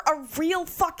wars were a real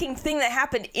fucking thing that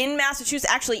happened in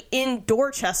Massachusetts, actually in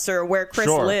Dorchester, where Chris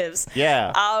lives.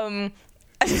 Yeah.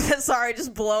 Sorry,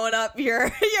 just blowing up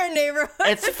your neighborhood.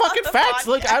 It's fucking facts.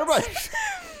 Like, I don't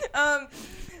know.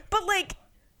 But like,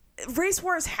 race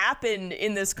wars happened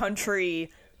in this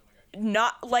country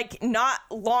not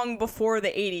long before the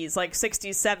 80s, like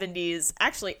 60s, 70s.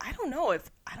 Actually, I don't know if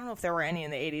there were any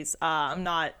in the 80s. I'm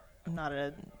not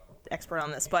an expert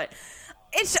on this, but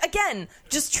it's, again,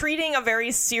 just treating a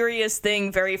very serious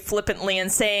thing very flippantly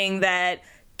and saying that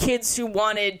kids who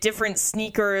wanted different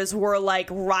sneakers were like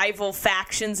rival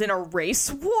factions in a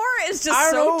race war is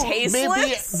just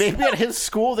tasteless. Maybe at his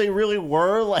school they really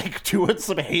were like doing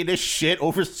some heinous shit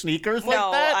over sneakers like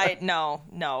that.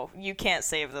 No, you can't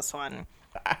save this one.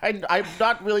 I'm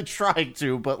not really trying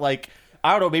to, but like,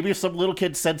 I don't know, maybe some little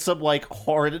kid said some like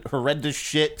horrendous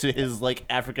shit to his like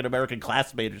African American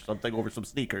classmate or something over some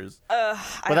sneakers. But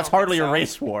that's hardly a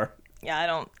race war. Yeah, I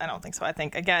don't think so. I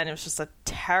think, again, it was just a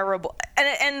terrible...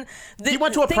 And he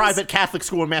went to a private Catholic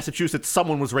school in Massachusetts.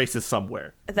 Someone was racist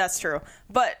somewhere. That's true.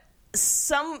 But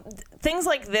some things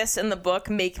like this in the book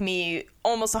make me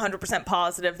almost 100%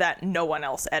 positive that no one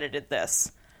else edited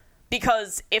this.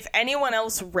 Because if anyone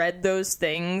else read those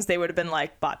things, they would have been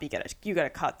like, Bob, you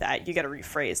gotta cut that. You gotta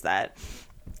rephrase that.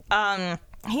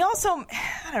 He also,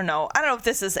 I don't know if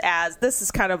this is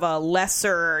kind of a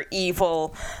lesser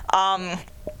evil,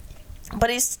 but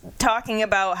he's talking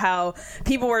about how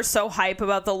people were so hype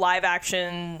about the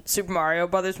live-action Super Mario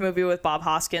Brothers movie with Bob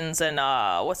Hoskins and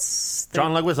John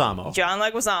Leguizamo. John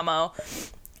Leguizamo.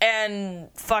 And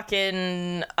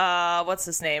fucking, what's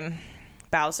his name?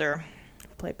 Bowser. Who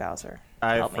played Bowser?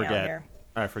 I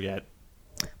forget.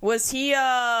 Was he,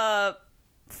 fuck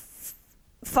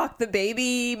the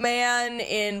baby man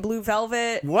in Blue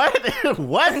Velvet? What?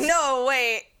 What? No,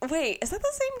 wait, is that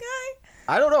the same guy?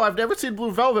 I don't know. I've never seen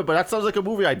Blue Velvet, but that sounds like a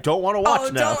movie I don't want to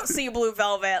watch now. Don't see Blue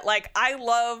Velvet. Like, I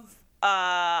love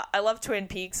Twin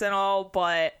Peaks and all,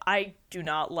 but I do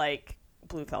not like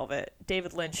Blue Velvet.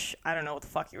 David Lynch, I don't know what the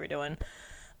fuck you were doing.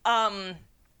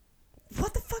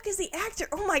 what the fuck is the actor?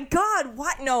 Oh my god,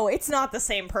 what? No, it's not the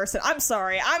same person. I'm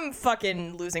sorry. I'm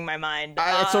fucking losing my mind.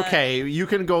 It's okay. You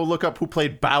can go look up who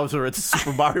played Bowser in the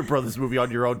Super Mario Brothers movie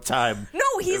on your own time.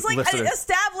 No, he's like an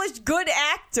established good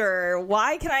actor.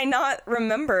 Why can I not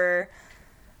remember?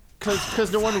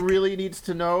 Because no one really needs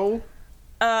to know.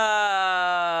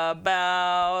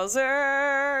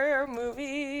 Bowser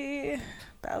movie.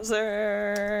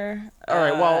 Bowser. All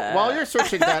right. Well, while you're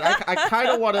searching that, I kind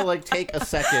of want to like take a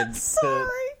second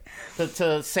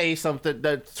to say something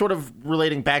that's sort of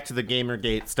relating back to the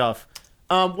Gamergate stuff.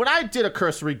 When I did a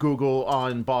cursory Google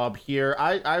on Bob here,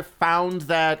 I found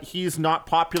that he's not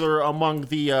popular among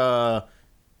the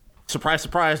surprise,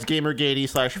 Gamergate /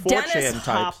 4chan Dennis types.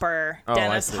 Hopper. Oh,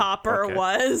 Dennis Hopper okay.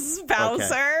 was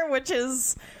Bowser, which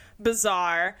is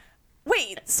bizarre.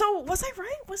 Wait, so was I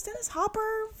right? Was Dennis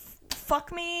Hopper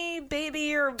fuck me,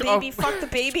 baby, or baby fuck the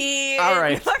baby? All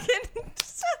right. Fucking...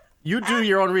 You do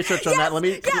your own research on that. Let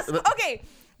me. Yes. Okay.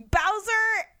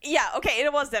 Bowser. Yeah. Okay.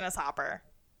 It was Dennis Hopper.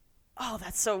 Oh,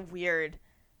 that's so weird.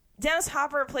 Dennis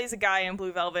Hopper plays a guy in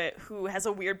Blue Velvet who has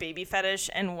a weird baby fetish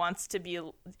and wants to be.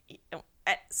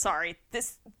 Sorry.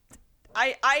 This.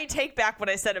 I take back what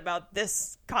I said about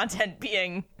this content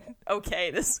being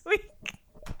okay this week.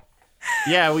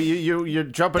 Yeah, well, you're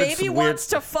jumping into Baby some weird... wants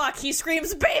to fuck. He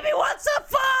screams, "Baby wants to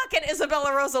fuck!" And Isabella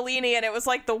Rossellini, and it was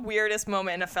like the weirdest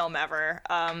moment in a film ever.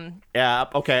 Yeah,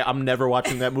 okay, I'm never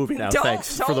watching that movie now.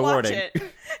 Thanks for the warning. It.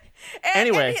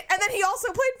 Anyway. And then he also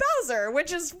played Bowser,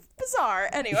 which is bizarre.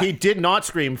 Anyway. He did not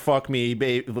scream, "Fuck me,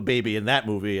 baby," in that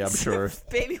movie, I'm sure.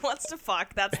 Baby wants to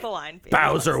fuck. That's the line. Baby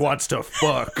Bowser wants to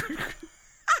fuck.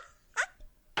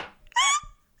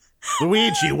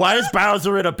 Luigi, why is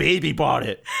Bowser in a baby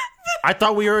bonnet? I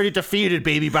thought we already defeated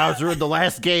Baby Bowser in the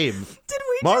last game. Did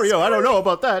we Mario, I don't know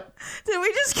about that. Did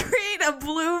we just create a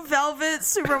Blue Velvet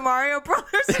Super Mario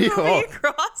Brothers movie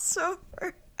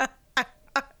crossover?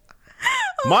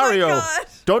 Mario,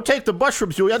 don't take the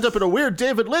mushrooms. You'll end up in a weird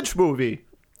David Lynch movie.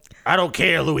 I don't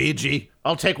care, Luigi.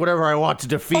 I'll take whatever I want to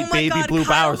defeat Baby Blue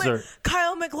Bowser.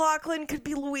 Kyle MacLachlan could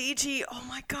be Luigi. Oh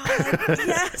my god.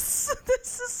 Yes.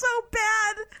 This is so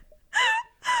bad.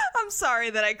 I'm sorry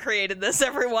that I created this,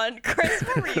 everyone. Chris,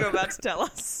 what were you about to tell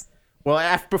us?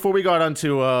 Well, before we got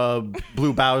onto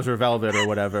Blue Bowser Velvet or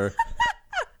whatever,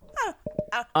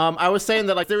 I was saying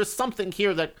that like there is something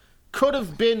here that could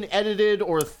have been edited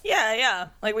or yeah,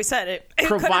 like we said, it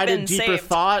provided deeper saved.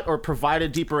 Thought or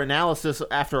provided deeper analysis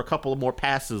after a couple of more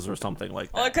passes or something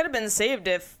like that. Well, it could have been saved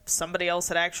if somebody else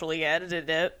had actually edited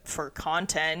it for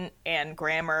content and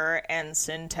grammar and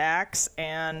syntax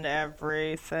and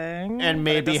everything. And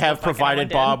maybe have provided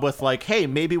Bob with like, hey,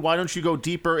 maybe why don't you go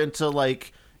deeper into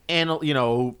like,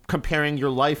 comparing your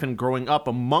life and growing up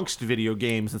amongst video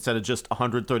games instead of just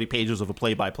 130 pages of a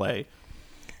play-by-play.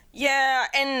 Yeah,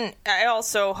 and I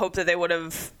also hope that they would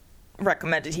have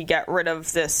recommended he get rid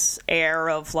of this air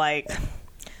of, like,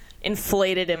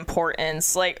 inflated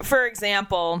importance. Like, for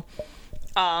example,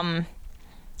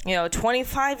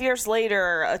 25 years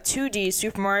later, a 2D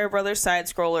Super Mario Brothers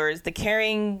side-scroller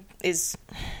is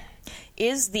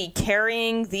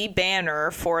carrying the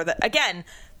banner for the... Again...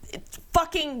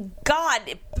 Fucking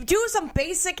God, do some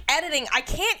basic editing. I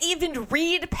can't even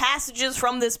read passages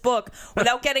from this book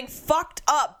without getting fucked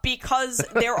up because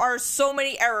there are so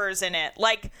many errors in it.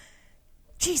 Like,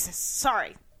 Jesus,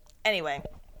 sorry. Anyway,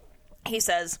 he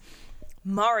says,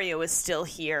 Mario is still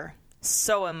here.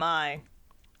 So am I.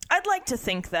 I'd like to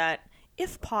think that,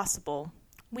 if possible,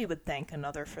 we would thank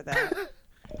another for that.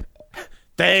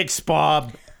 Thanks,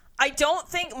 Bob. I don't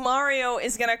think Mario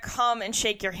is going to come and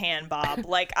shake your hand, Bob.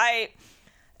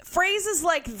 Phrases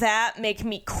like that make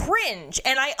me cringe,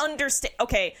 and I understand.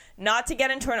 Okay, not to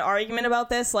get into an argument about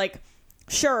this, like,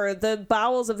 sure, the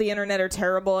bowels of the internet are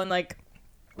terrible and, like,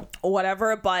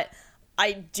 whatever, but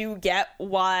I do get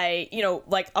why,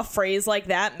 like, a phrase like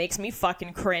that makes me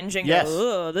fucking cringe and yes,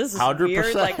 go, ugh, this is 100%.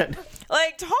 weird.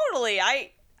 Like, totally. I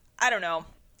don't know.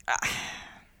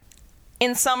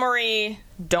 In summary,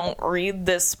 don't read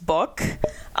this book.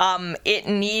 It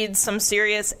needs some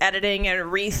serious editing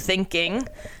and rethinking.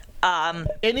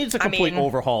 It needs a complete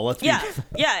overhaul. Yeah.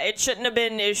 It shouldn't have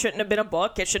been a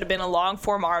book. It should have been a long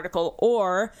form article.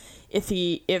 Or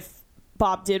if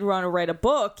Bob did want to write a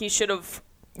book, he should have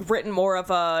written more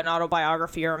of an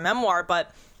autobiography or a memoir.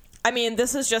 But I mean,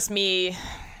 this is just me.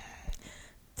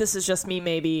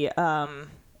 Maybe.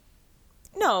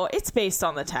 No, it's based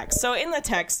on the text. So in the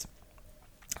text,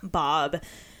 Bob,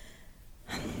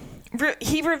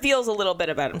 he reveals a little bit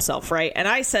about himself, right? And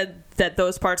I said that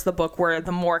those parts of the book were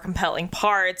the more compelling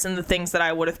parts and the things that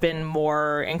I would have been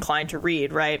more inclined to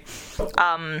read, right?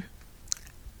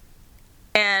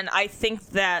 And I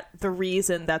think that the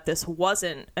reason that this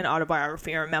wasn't an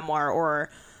autobiography or a memoir or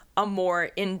a more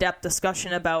in-depth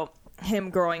discussion about him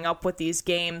growing up with these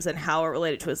games and how it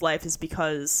related to his life is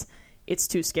because it's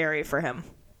too scary for him.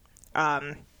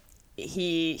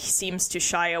 He seems to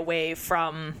shy away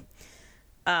from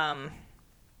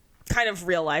kind of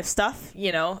real life stuff,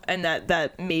 you know, and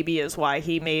that maybe is why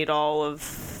he made all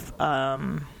of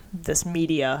this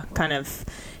media kind of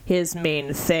his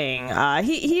main thing.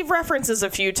 He references a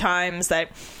few times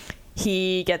that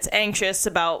he gets anxious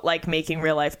about like making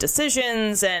real life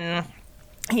decisions, and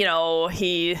you know,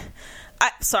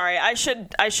 I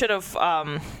should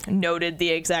have noted the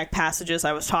exact passages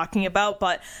I was talking about,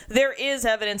 but there is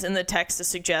evidence in the text to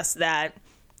suggest that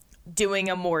doing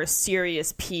a more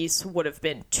serious piece would have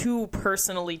been too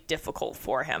personally difficult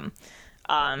for him.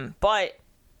 But,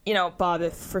 you know, Bob,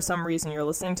 if for some reason you're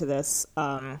listening to this,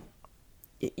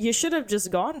 you should have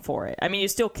just gone for it. I mean, you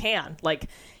still can. Like,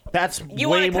 that's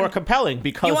way more compelling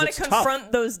because you want it's to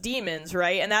confront those demons,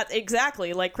 right? And that,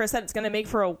 exactly, like Chris said, it's going to make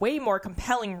for a way more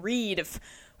compelling read if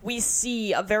we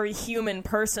see a very human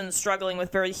person struggling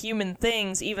with very human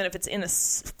things, even if it's in a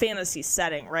fantasy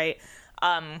setting, right?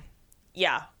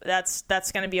 Yeah,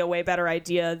 that's going to be a way better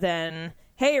idea than,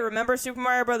 hey, remember Super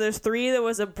Mario Brothers 3? There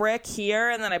was a brick here,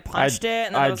 and then I punched it,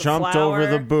 and then there was a flower. I jumped over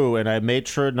the boo, and I made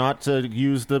sure not to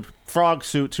use the frog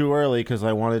suit too early because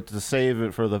I wanted to save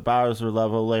it for the Bowser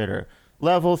level later.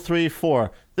 Level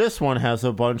 3-4. This one has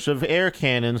a bunch of air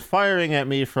cannons firing at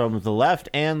me from the left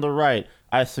and the right.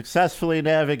 I successfully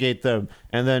navigate them,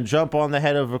 and then jump on the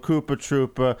head of a Koopa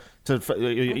Troopa to...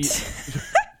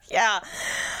 Yeah.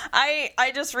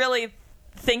 I just really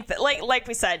think that, like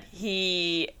we said,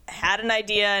 he had an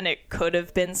idea and it could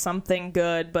have been something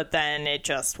good, but then it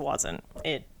just wasn't.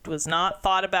 It was not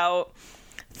thought about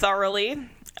thoroughly.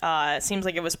 It seems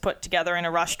like it was put together in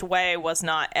a rushed way, was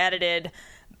not edited.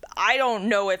 I don't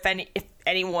know if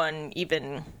anyone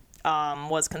even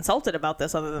was consulted about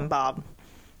this other than Bob.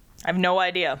 I have no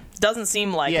idea. Doesn't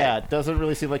seem like it. Yeah, it doesn't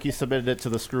really seem like he submitted it to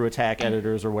the Screw Attack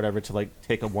editors or whatever to like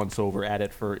take a once-over at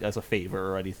it as a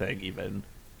favor or anything even.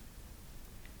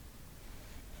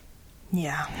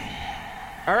 Yeah.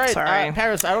 All right, Sorry.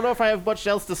 Paris, I don't know if I have much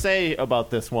else to say about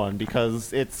this one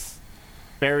because it's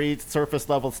very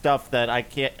surface-level stuff that I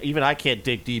can't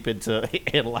dig deep into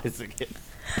analyzing it.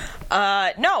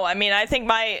 No, I mean, I think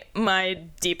my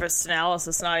deepest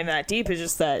analysis, not even that deep, is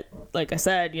just that, like I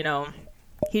said, you know,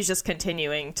 he's just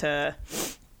continuing to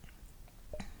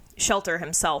shelter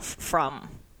himself from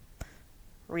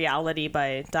reality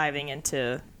by diving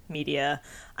into media.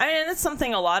 I mean, it's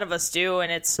something a lot of us do,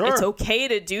 and it's okay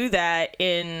to do that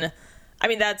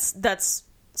that's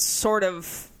sort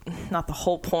of not the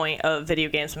whole point of video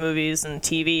games, movies, and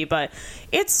TV, but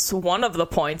it's one of the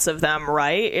points of them,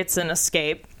 right? It's an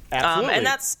escape. Absolutely.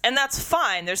 And that's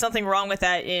fine. There's nothing wrong with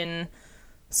that in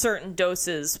certain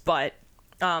doses, but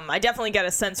I definitely get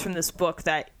a sense from this book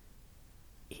that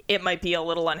it might be a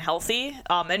little unhealthy,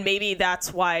 and maybe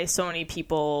that's why so many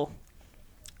people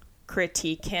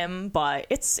critique him, but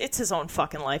it's his own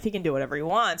fucking life. He can do whatever he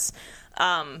wants.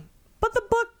 But the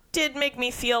book did make me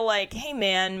feel like, hey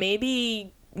man,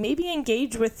 maybe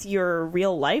engage with your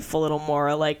real life a little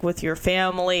more, like with your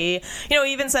family. You know,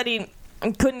 he even said he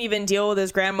couldn't even deal with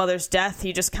his grandmother's death.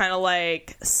 He just kind of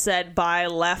like said bye,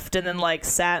 left, and then like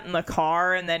sat in the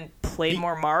car and then played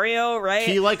more Mario, right?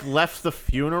 He like left the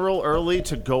funeral early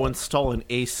to go install an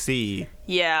AC.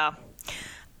 Yeah.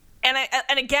 And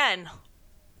again,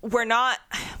 we're not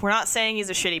saying he's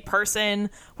a shitty person.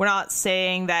 We're not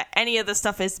saying that any of the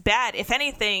stuff is bad. If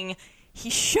anything, he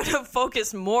should have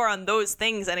focused more on those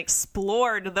things and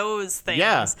explored those things.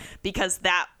 Yeah. Because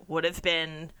that would have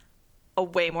been a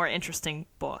way more interesting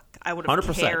book. I would have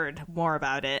 100%. cared more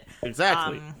about it.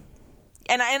 Exactly.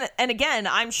 And again,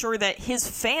 I'm sure that his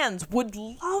fans would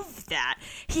love that.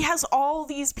 He has all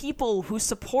these people who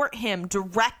support him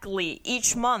directly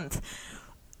each month,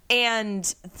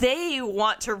 and they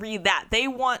want to read that. They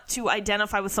want to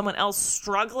identify with someone else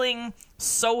struggling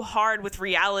so hard with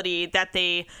reality that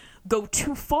they go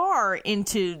too far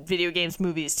into video games,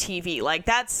 movies, TV. Like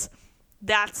that's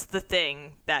the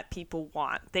thing that people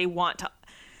want. They want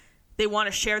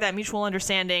to share that mutual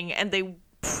understanding, and they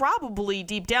probably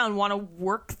deep down want to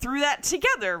work through that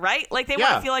together, right? Like they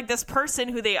want to feel like this person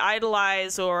who they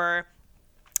idolize, or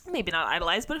maybe not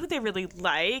idolize, but who they really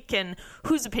like and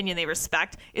whose opinion they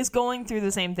respect, is going through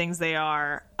the same things they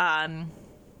are.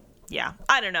 Yeah,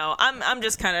 I don't know. I'm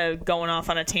just kind of going off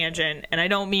on a tangent, and I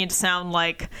don't mean to sound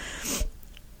like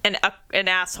an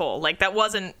asshole. Like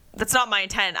that's not my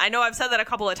intent. I know I've said that a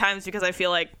couple of times because I feel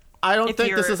like I don't If think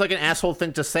this you're- is like an asshole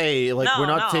thing to say. Like, No, we're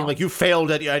not no. saying like you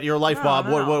failed at your life, No, Bob.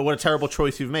 no. What a terrible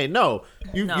choice you've made. No,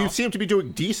 you No. you seem to be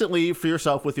doing decently for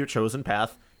yourself with your chosen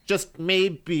path. Just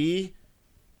maybe,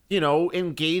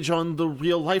 engage on the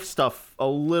real life stuff a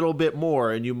little bit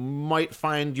more, and you might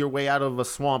find your way out of a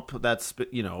swamp that's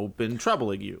been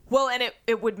troubling you. Well, and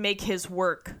it would make his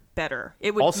work better.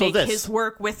 It would Also make this. his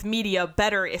work with media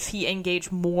better if he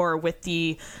engaged more with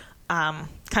the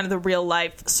kind of the real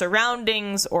life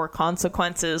surroundings or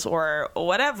consequences or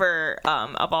whatever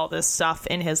of all this stuff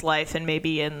in his life and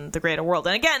maybe in the greater world.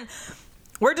 And again,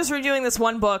 we're just reviewing this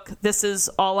one book. This is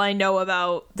all I know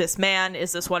about this man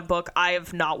is this one book. I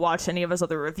have not watched any of his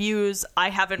other reviews. I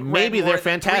haven't read Maybe more they're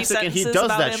than 3 fantastic, and he sentences does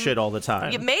about that him. shit all the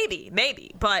time. Yeah,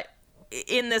 maybe. But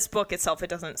in this book itself, it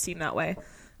doesn't seem that way.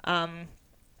 And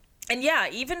yeah,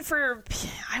 even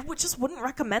wouldn't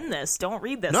recommend this. Don't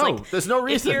read this. No, there's no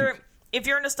reason. If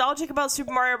you're nostalgic about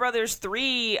Super Mario Brothers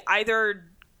 3, either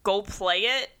go play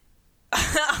it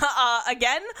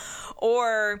again,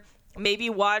 or maybe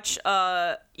watch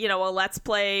a Let's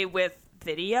Play with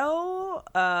video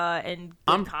and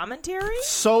good commentary.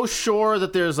 So sure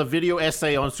that there's a video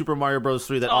essay on Super Mario Bros.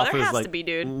 3 that Oh, there offers has like to be,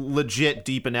 dude. legit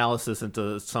deep analysis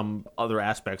into some other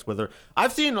aspects. Whether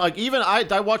I've seen like even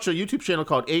I watch a YouTube channel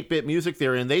called 8-Bit Music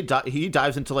Theory, and he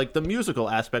dives into like the musical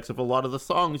aspects of a lot of the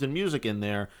songs and music in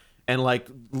there, and like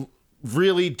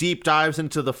really deep dives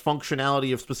into the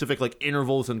functionality of specific like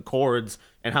intervals and chords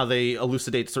and how they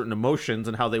elucidate certain emotions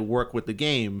and how they work with the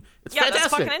game. It's Yeah,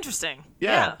 fantastic. that's fucking interesting.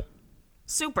 Yeah.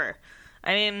 Super.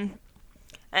 I mean,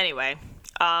 anyway.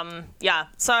 Yeah.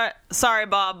 Sorry,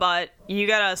 Bob, but you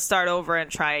gotta start over and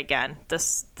try again.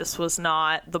 This was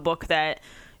not the book that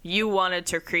you wanted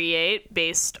to create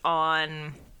based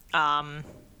on,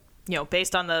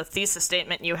 based on the thesis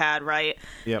statement you had, right?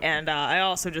 Yep. And I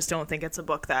also just don't think it's a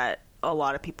book that a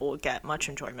lot of people would get much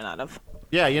enjoyment out of.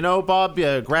 Yeah, Bob,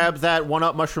 grab that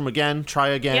one-up mushroom again, try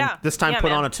again. Yeah. This time Yeah, put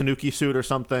man. on a Tanuki suit or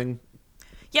something.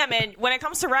 Yeah, man, when it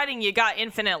comes to writing, you got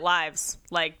infinite lives.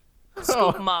 Like,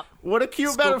 scoop them up. What a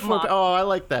cute Scoop 'em metaphor. up. Oh, I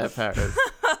like that, Paris.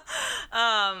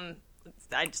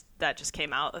 That just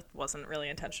came out. It wasn't really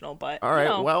intentional, but All right, you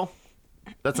know. well,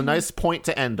 that's a nice point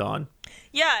to end on.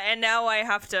 Yeah, and now I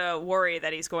have to worry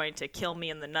that he's going to kill me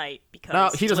in the night because No,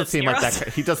 he doesn't Lives seem near like us.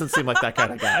 that. He doesn't seem like that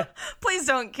kind of guy. Please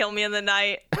don't kill me in the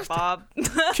night, Bob.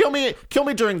 Kill me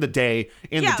during the day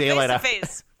in Yeah, the daylight.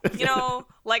 face to face.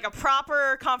 Like a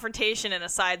proper confrontation in a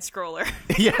side scroller.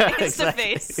 Yeah, Face to exactly.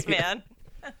 face, man.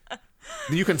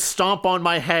 You can stomp on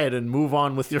my head and move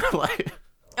on with your life.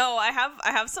 Oh, I have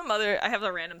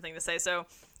a random thing to say. So,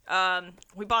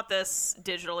 we bought this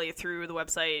digitally through the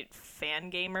website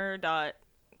fangamer.net.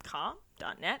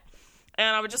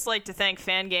 And I would just like to thank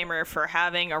Fangamer for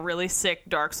having a really sick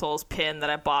Dark Souls pin that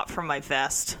I bought from my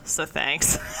vest. So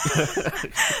thanks.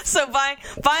 So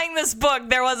buying this book,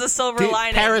 there was a silver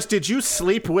lining. Paris, did you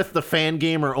sleep with the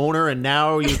Fangamer owner and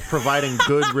now you're providing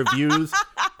good reviews?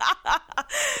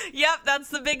 Yep, that's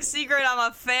the big secret.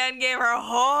 I'm a Fangamer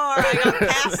whore. I got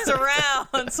passed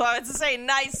around, so I would say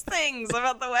nice things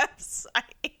about the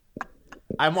website.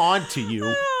 I'm on to you.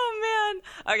 Oh man.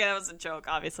 Okay, that was a joke.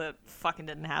 Obviously, it fucking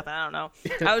didn't happen. I don't know.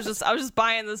 I was just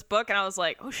buying this book and I was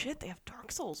like, oh shit, they have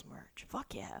Dark Souls merch.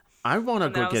 Fuck yeah. I want to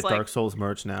then I go was get like- Dark Souls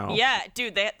merch now. Yeah,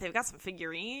 dude, they've got some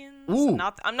figurines. Ooh.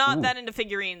 I'm not Ooh. that into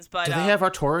figurines, but Do they have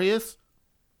Artorias?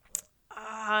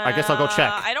 I guess I'll go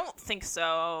check. I don't think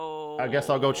so. I guess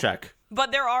I'll go check.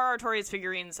 But there are Artorias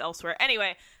figurines elsewhere.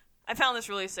 Anyway, I found this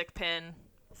really sick pin.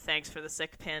 Thanks for the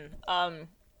sick pin.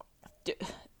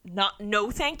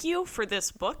 No thank you for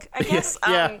this book, I guess.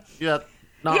 Yeah.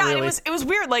 Not yeah, really. it was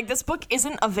weird. Like, this book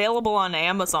isn't available on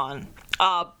Amazon.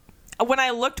 When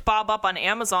I looked Bob up on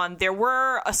Amazon, there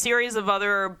were a series of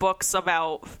other books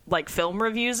about like film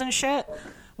reviews and shit,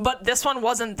 but this one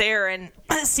wasn't there, and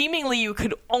seemingly you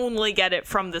could only get it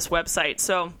from this website.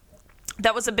 So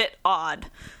that was a bit odd.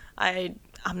 I'm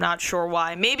not sure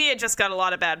why. Maybe it just got a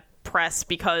lot of bad press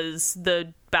because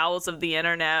the bowels of the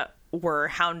internet were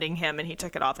hounding him and he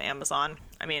took it off Amazon.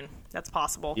 I mean, that's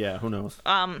possible. Yeah, who knows?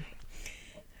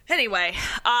 Anyway,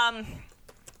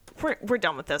 we're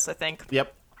done with this, I think.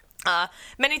 Yep.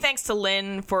 Many thanks to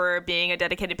Lynn for being a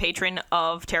dedicated patron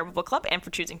of Terrible Book Club and for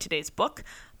choosing today's book.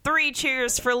 3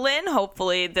 cheers for Lynn.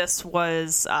 Hopefully this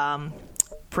was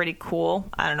pretty cool.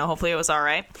 I don't know. Hopefully it was all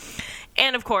right.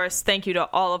 And, of course, thank you to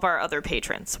all of our other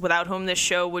patrons, without whom this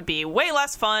show would be way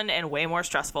less fun and way more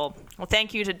stressful. Well,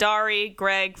 thank you to Dari,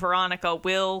 Greg, Veronica,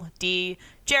 Will, Dee,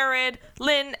 Jared,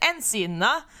 Lynn, and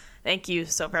Sina. Thank you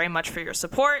so very much for your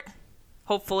support.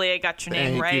 Hopefully I got your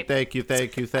name right. Thank you. We're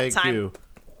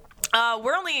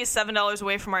only $7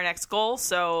 away from our next goal,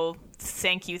 so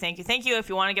thank you. If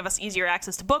you want to give us easier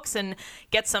access to books and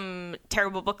get some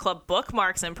Terrible Book Club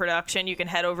bookmarks in production, you can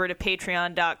head over to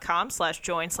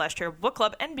patreon.com/join/Terrible Book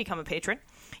Club and become a patron.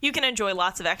 You can enjoy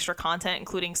lots of extra content,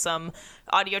 including some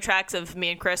audio tracks of me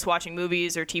and Chris watching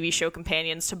movies or TV show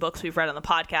companions to books we've read on the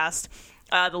podcast.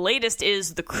 The latest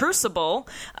is The Crucible,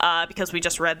 because we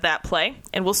just read that play,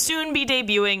 and we'll soon be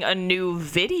debuting a new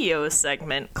video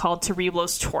segment called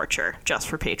Cereblo's Torture, just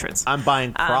for patrons. I'm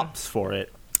buying props for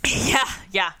it.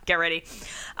 Yeah, get ready.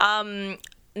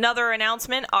 Another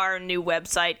announcement, our new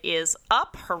website is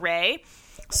up, hooray.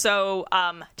 So,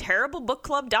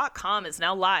 terriblebookclub.com is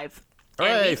now live.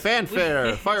 Hooray,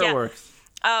 fanfare, fireworks.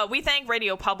 Yeah. We thank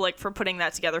Radio Public for putting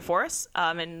that together for us,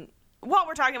 and while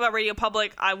we're talking about Radio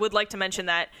Public, I would like to mention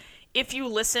that if you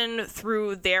listen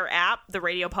through their app, the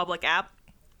Radio Public app,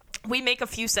 we make a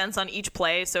few cents on each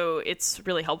play, so it's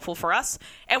really helpful for us.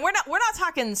 And we're not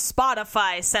talking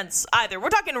Spotify cents either. We're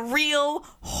talking real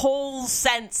whole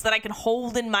cents that I can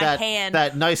hold in my hand.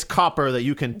 That nice copper that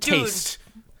you can taste.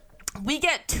 We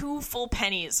get 2 full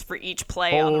pennies for each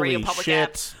play on the Radio Public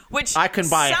app, which I can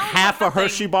buy half a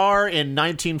Hershey bar in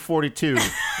 1942.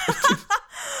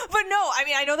 But no, I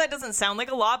mean, I know that doesn't sound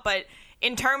like a lot, but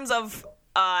in terms of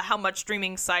how much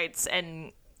streaming sites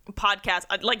and podcasts,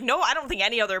 I don't think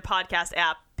any other podcast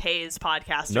app pays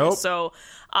podcasters. Nope. So,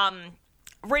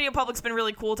 Radio Public's been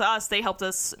really cool to us. They helped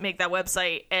us make that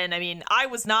website, and I mean, I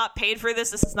was not paid for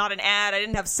this. This is not an ad. I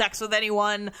didn't have sex with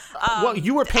anyone. Well,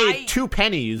 you were paid 2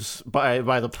 pennies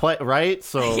by the play, right?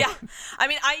 So yeah, I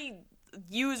mean, I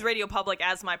use Radio Public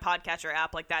as my podcatcher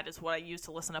app. Like, that is what I use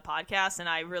to listen to podcasts, and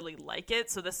I really like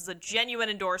it. So this is a genuine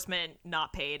endorsement,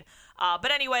 not paid. But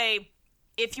anyway,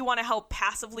 if you want to help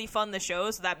passively fund the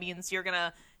show, so that means you're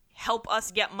gonna help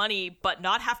us get money but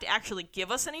not have to actually give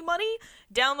us any money,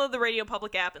 download the Radio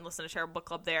Public app and listen to Terrible Book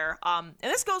Club there. And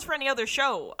this goes for any other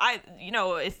show.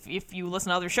 If you listen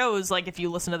to other shows, like if you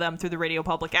listen to them through the Radio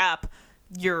Public app,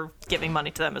 you're giving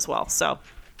money to them as well. So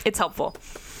it's helpful.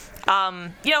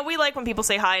 We like when people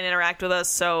say hi and interact with us,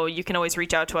 so you can always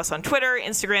reach out to us on Twitter,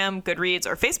 Instagram, Goodreads,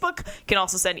 or Facebook. You can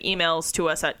also send emails to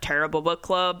us at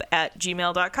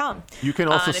terriblebookclub@gmail.com. You can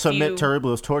also submit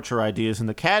Terrible's torture ideas in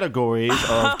the categories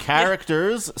of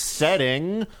characters,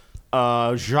 setting,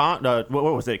 genre, what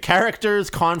was it? Characters,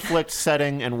 conflict,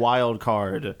 setting, and wild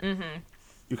card. Mm-hmm.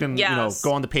 You can,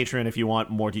 go on the Patreon if you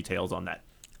want more details on that.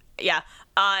 Yeah.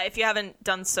 If you haven't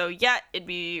done so yet, it'd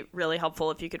be really helpful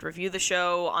if you could review the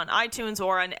show on iTunes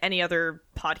or on any other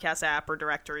podcast app or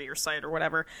directory or site or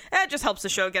whatever. It just helps the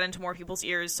show get into more people's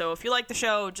ears. So if you like the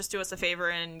show, just do us a favor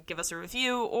and give us a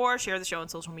review, or share the show on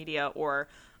social media, or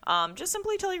just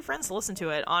simply tell your friends to listen to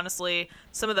it. Honestly,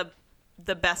 some of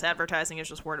the best advertising is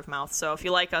just word of mouth. So if you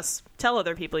like us, tell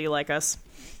other people you like us.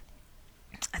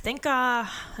 I think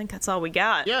that's all we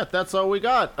got. Yeah, that's all we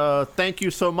got. Thank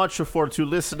you so much for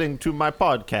listening to my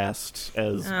podcast,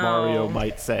 as Mario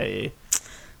might say.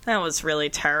 That was really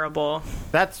terrible.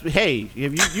 Hey,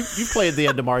 you played the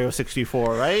end of Mario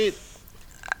 64, right?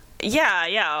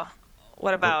 Yeah.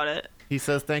 What about it? He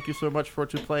says thank you so much for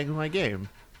playing my game.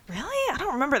 Really? I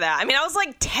don't remember that. I mean, I was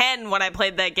like 10 when I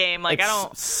played that game. Like,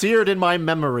 it's seared in my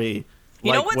memory.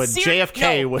 You know what? When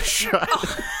JFK was shot.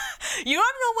 You don't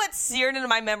know what's seared into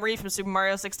my memory from Super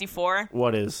Mario 64?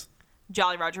 What is?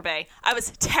 Jolly Roger Bay. I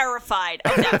was terrified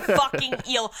of that fucking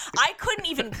eel. I couldn't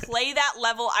even play that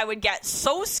level. I would get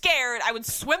so scared. I would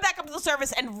swim back up to the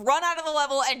surface and run out of the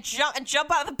level and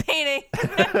jump out of the painting.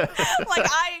 Like,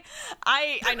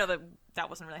 I know that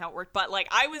wasn't really how it worked, but like,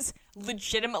 I was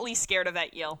legitimately scared of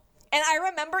that eel. And I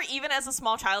remember even as a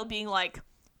small child being like,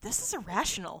 this is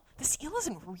irrational. This eel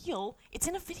isn't real. It's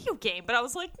in a video game. But I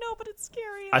was like, no, but it's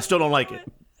scary. I still don't like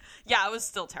it. Yeah, I was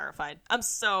still terrified.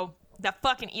 That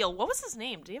fucking eel. What was his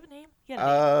name? Do you have a name? He had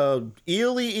a name.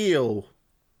 Eely Eel.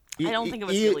 I don't think it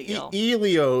was Eely Eel.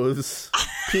 Elio's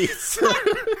pizza.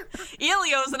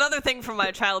 Elio's another thing from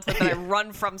my childhood that I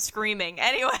run from screaming.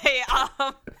 Anyway,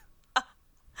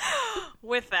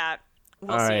 with that,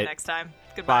 we'll see you next time.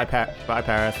 Goodbye. Bye,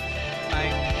 Paris.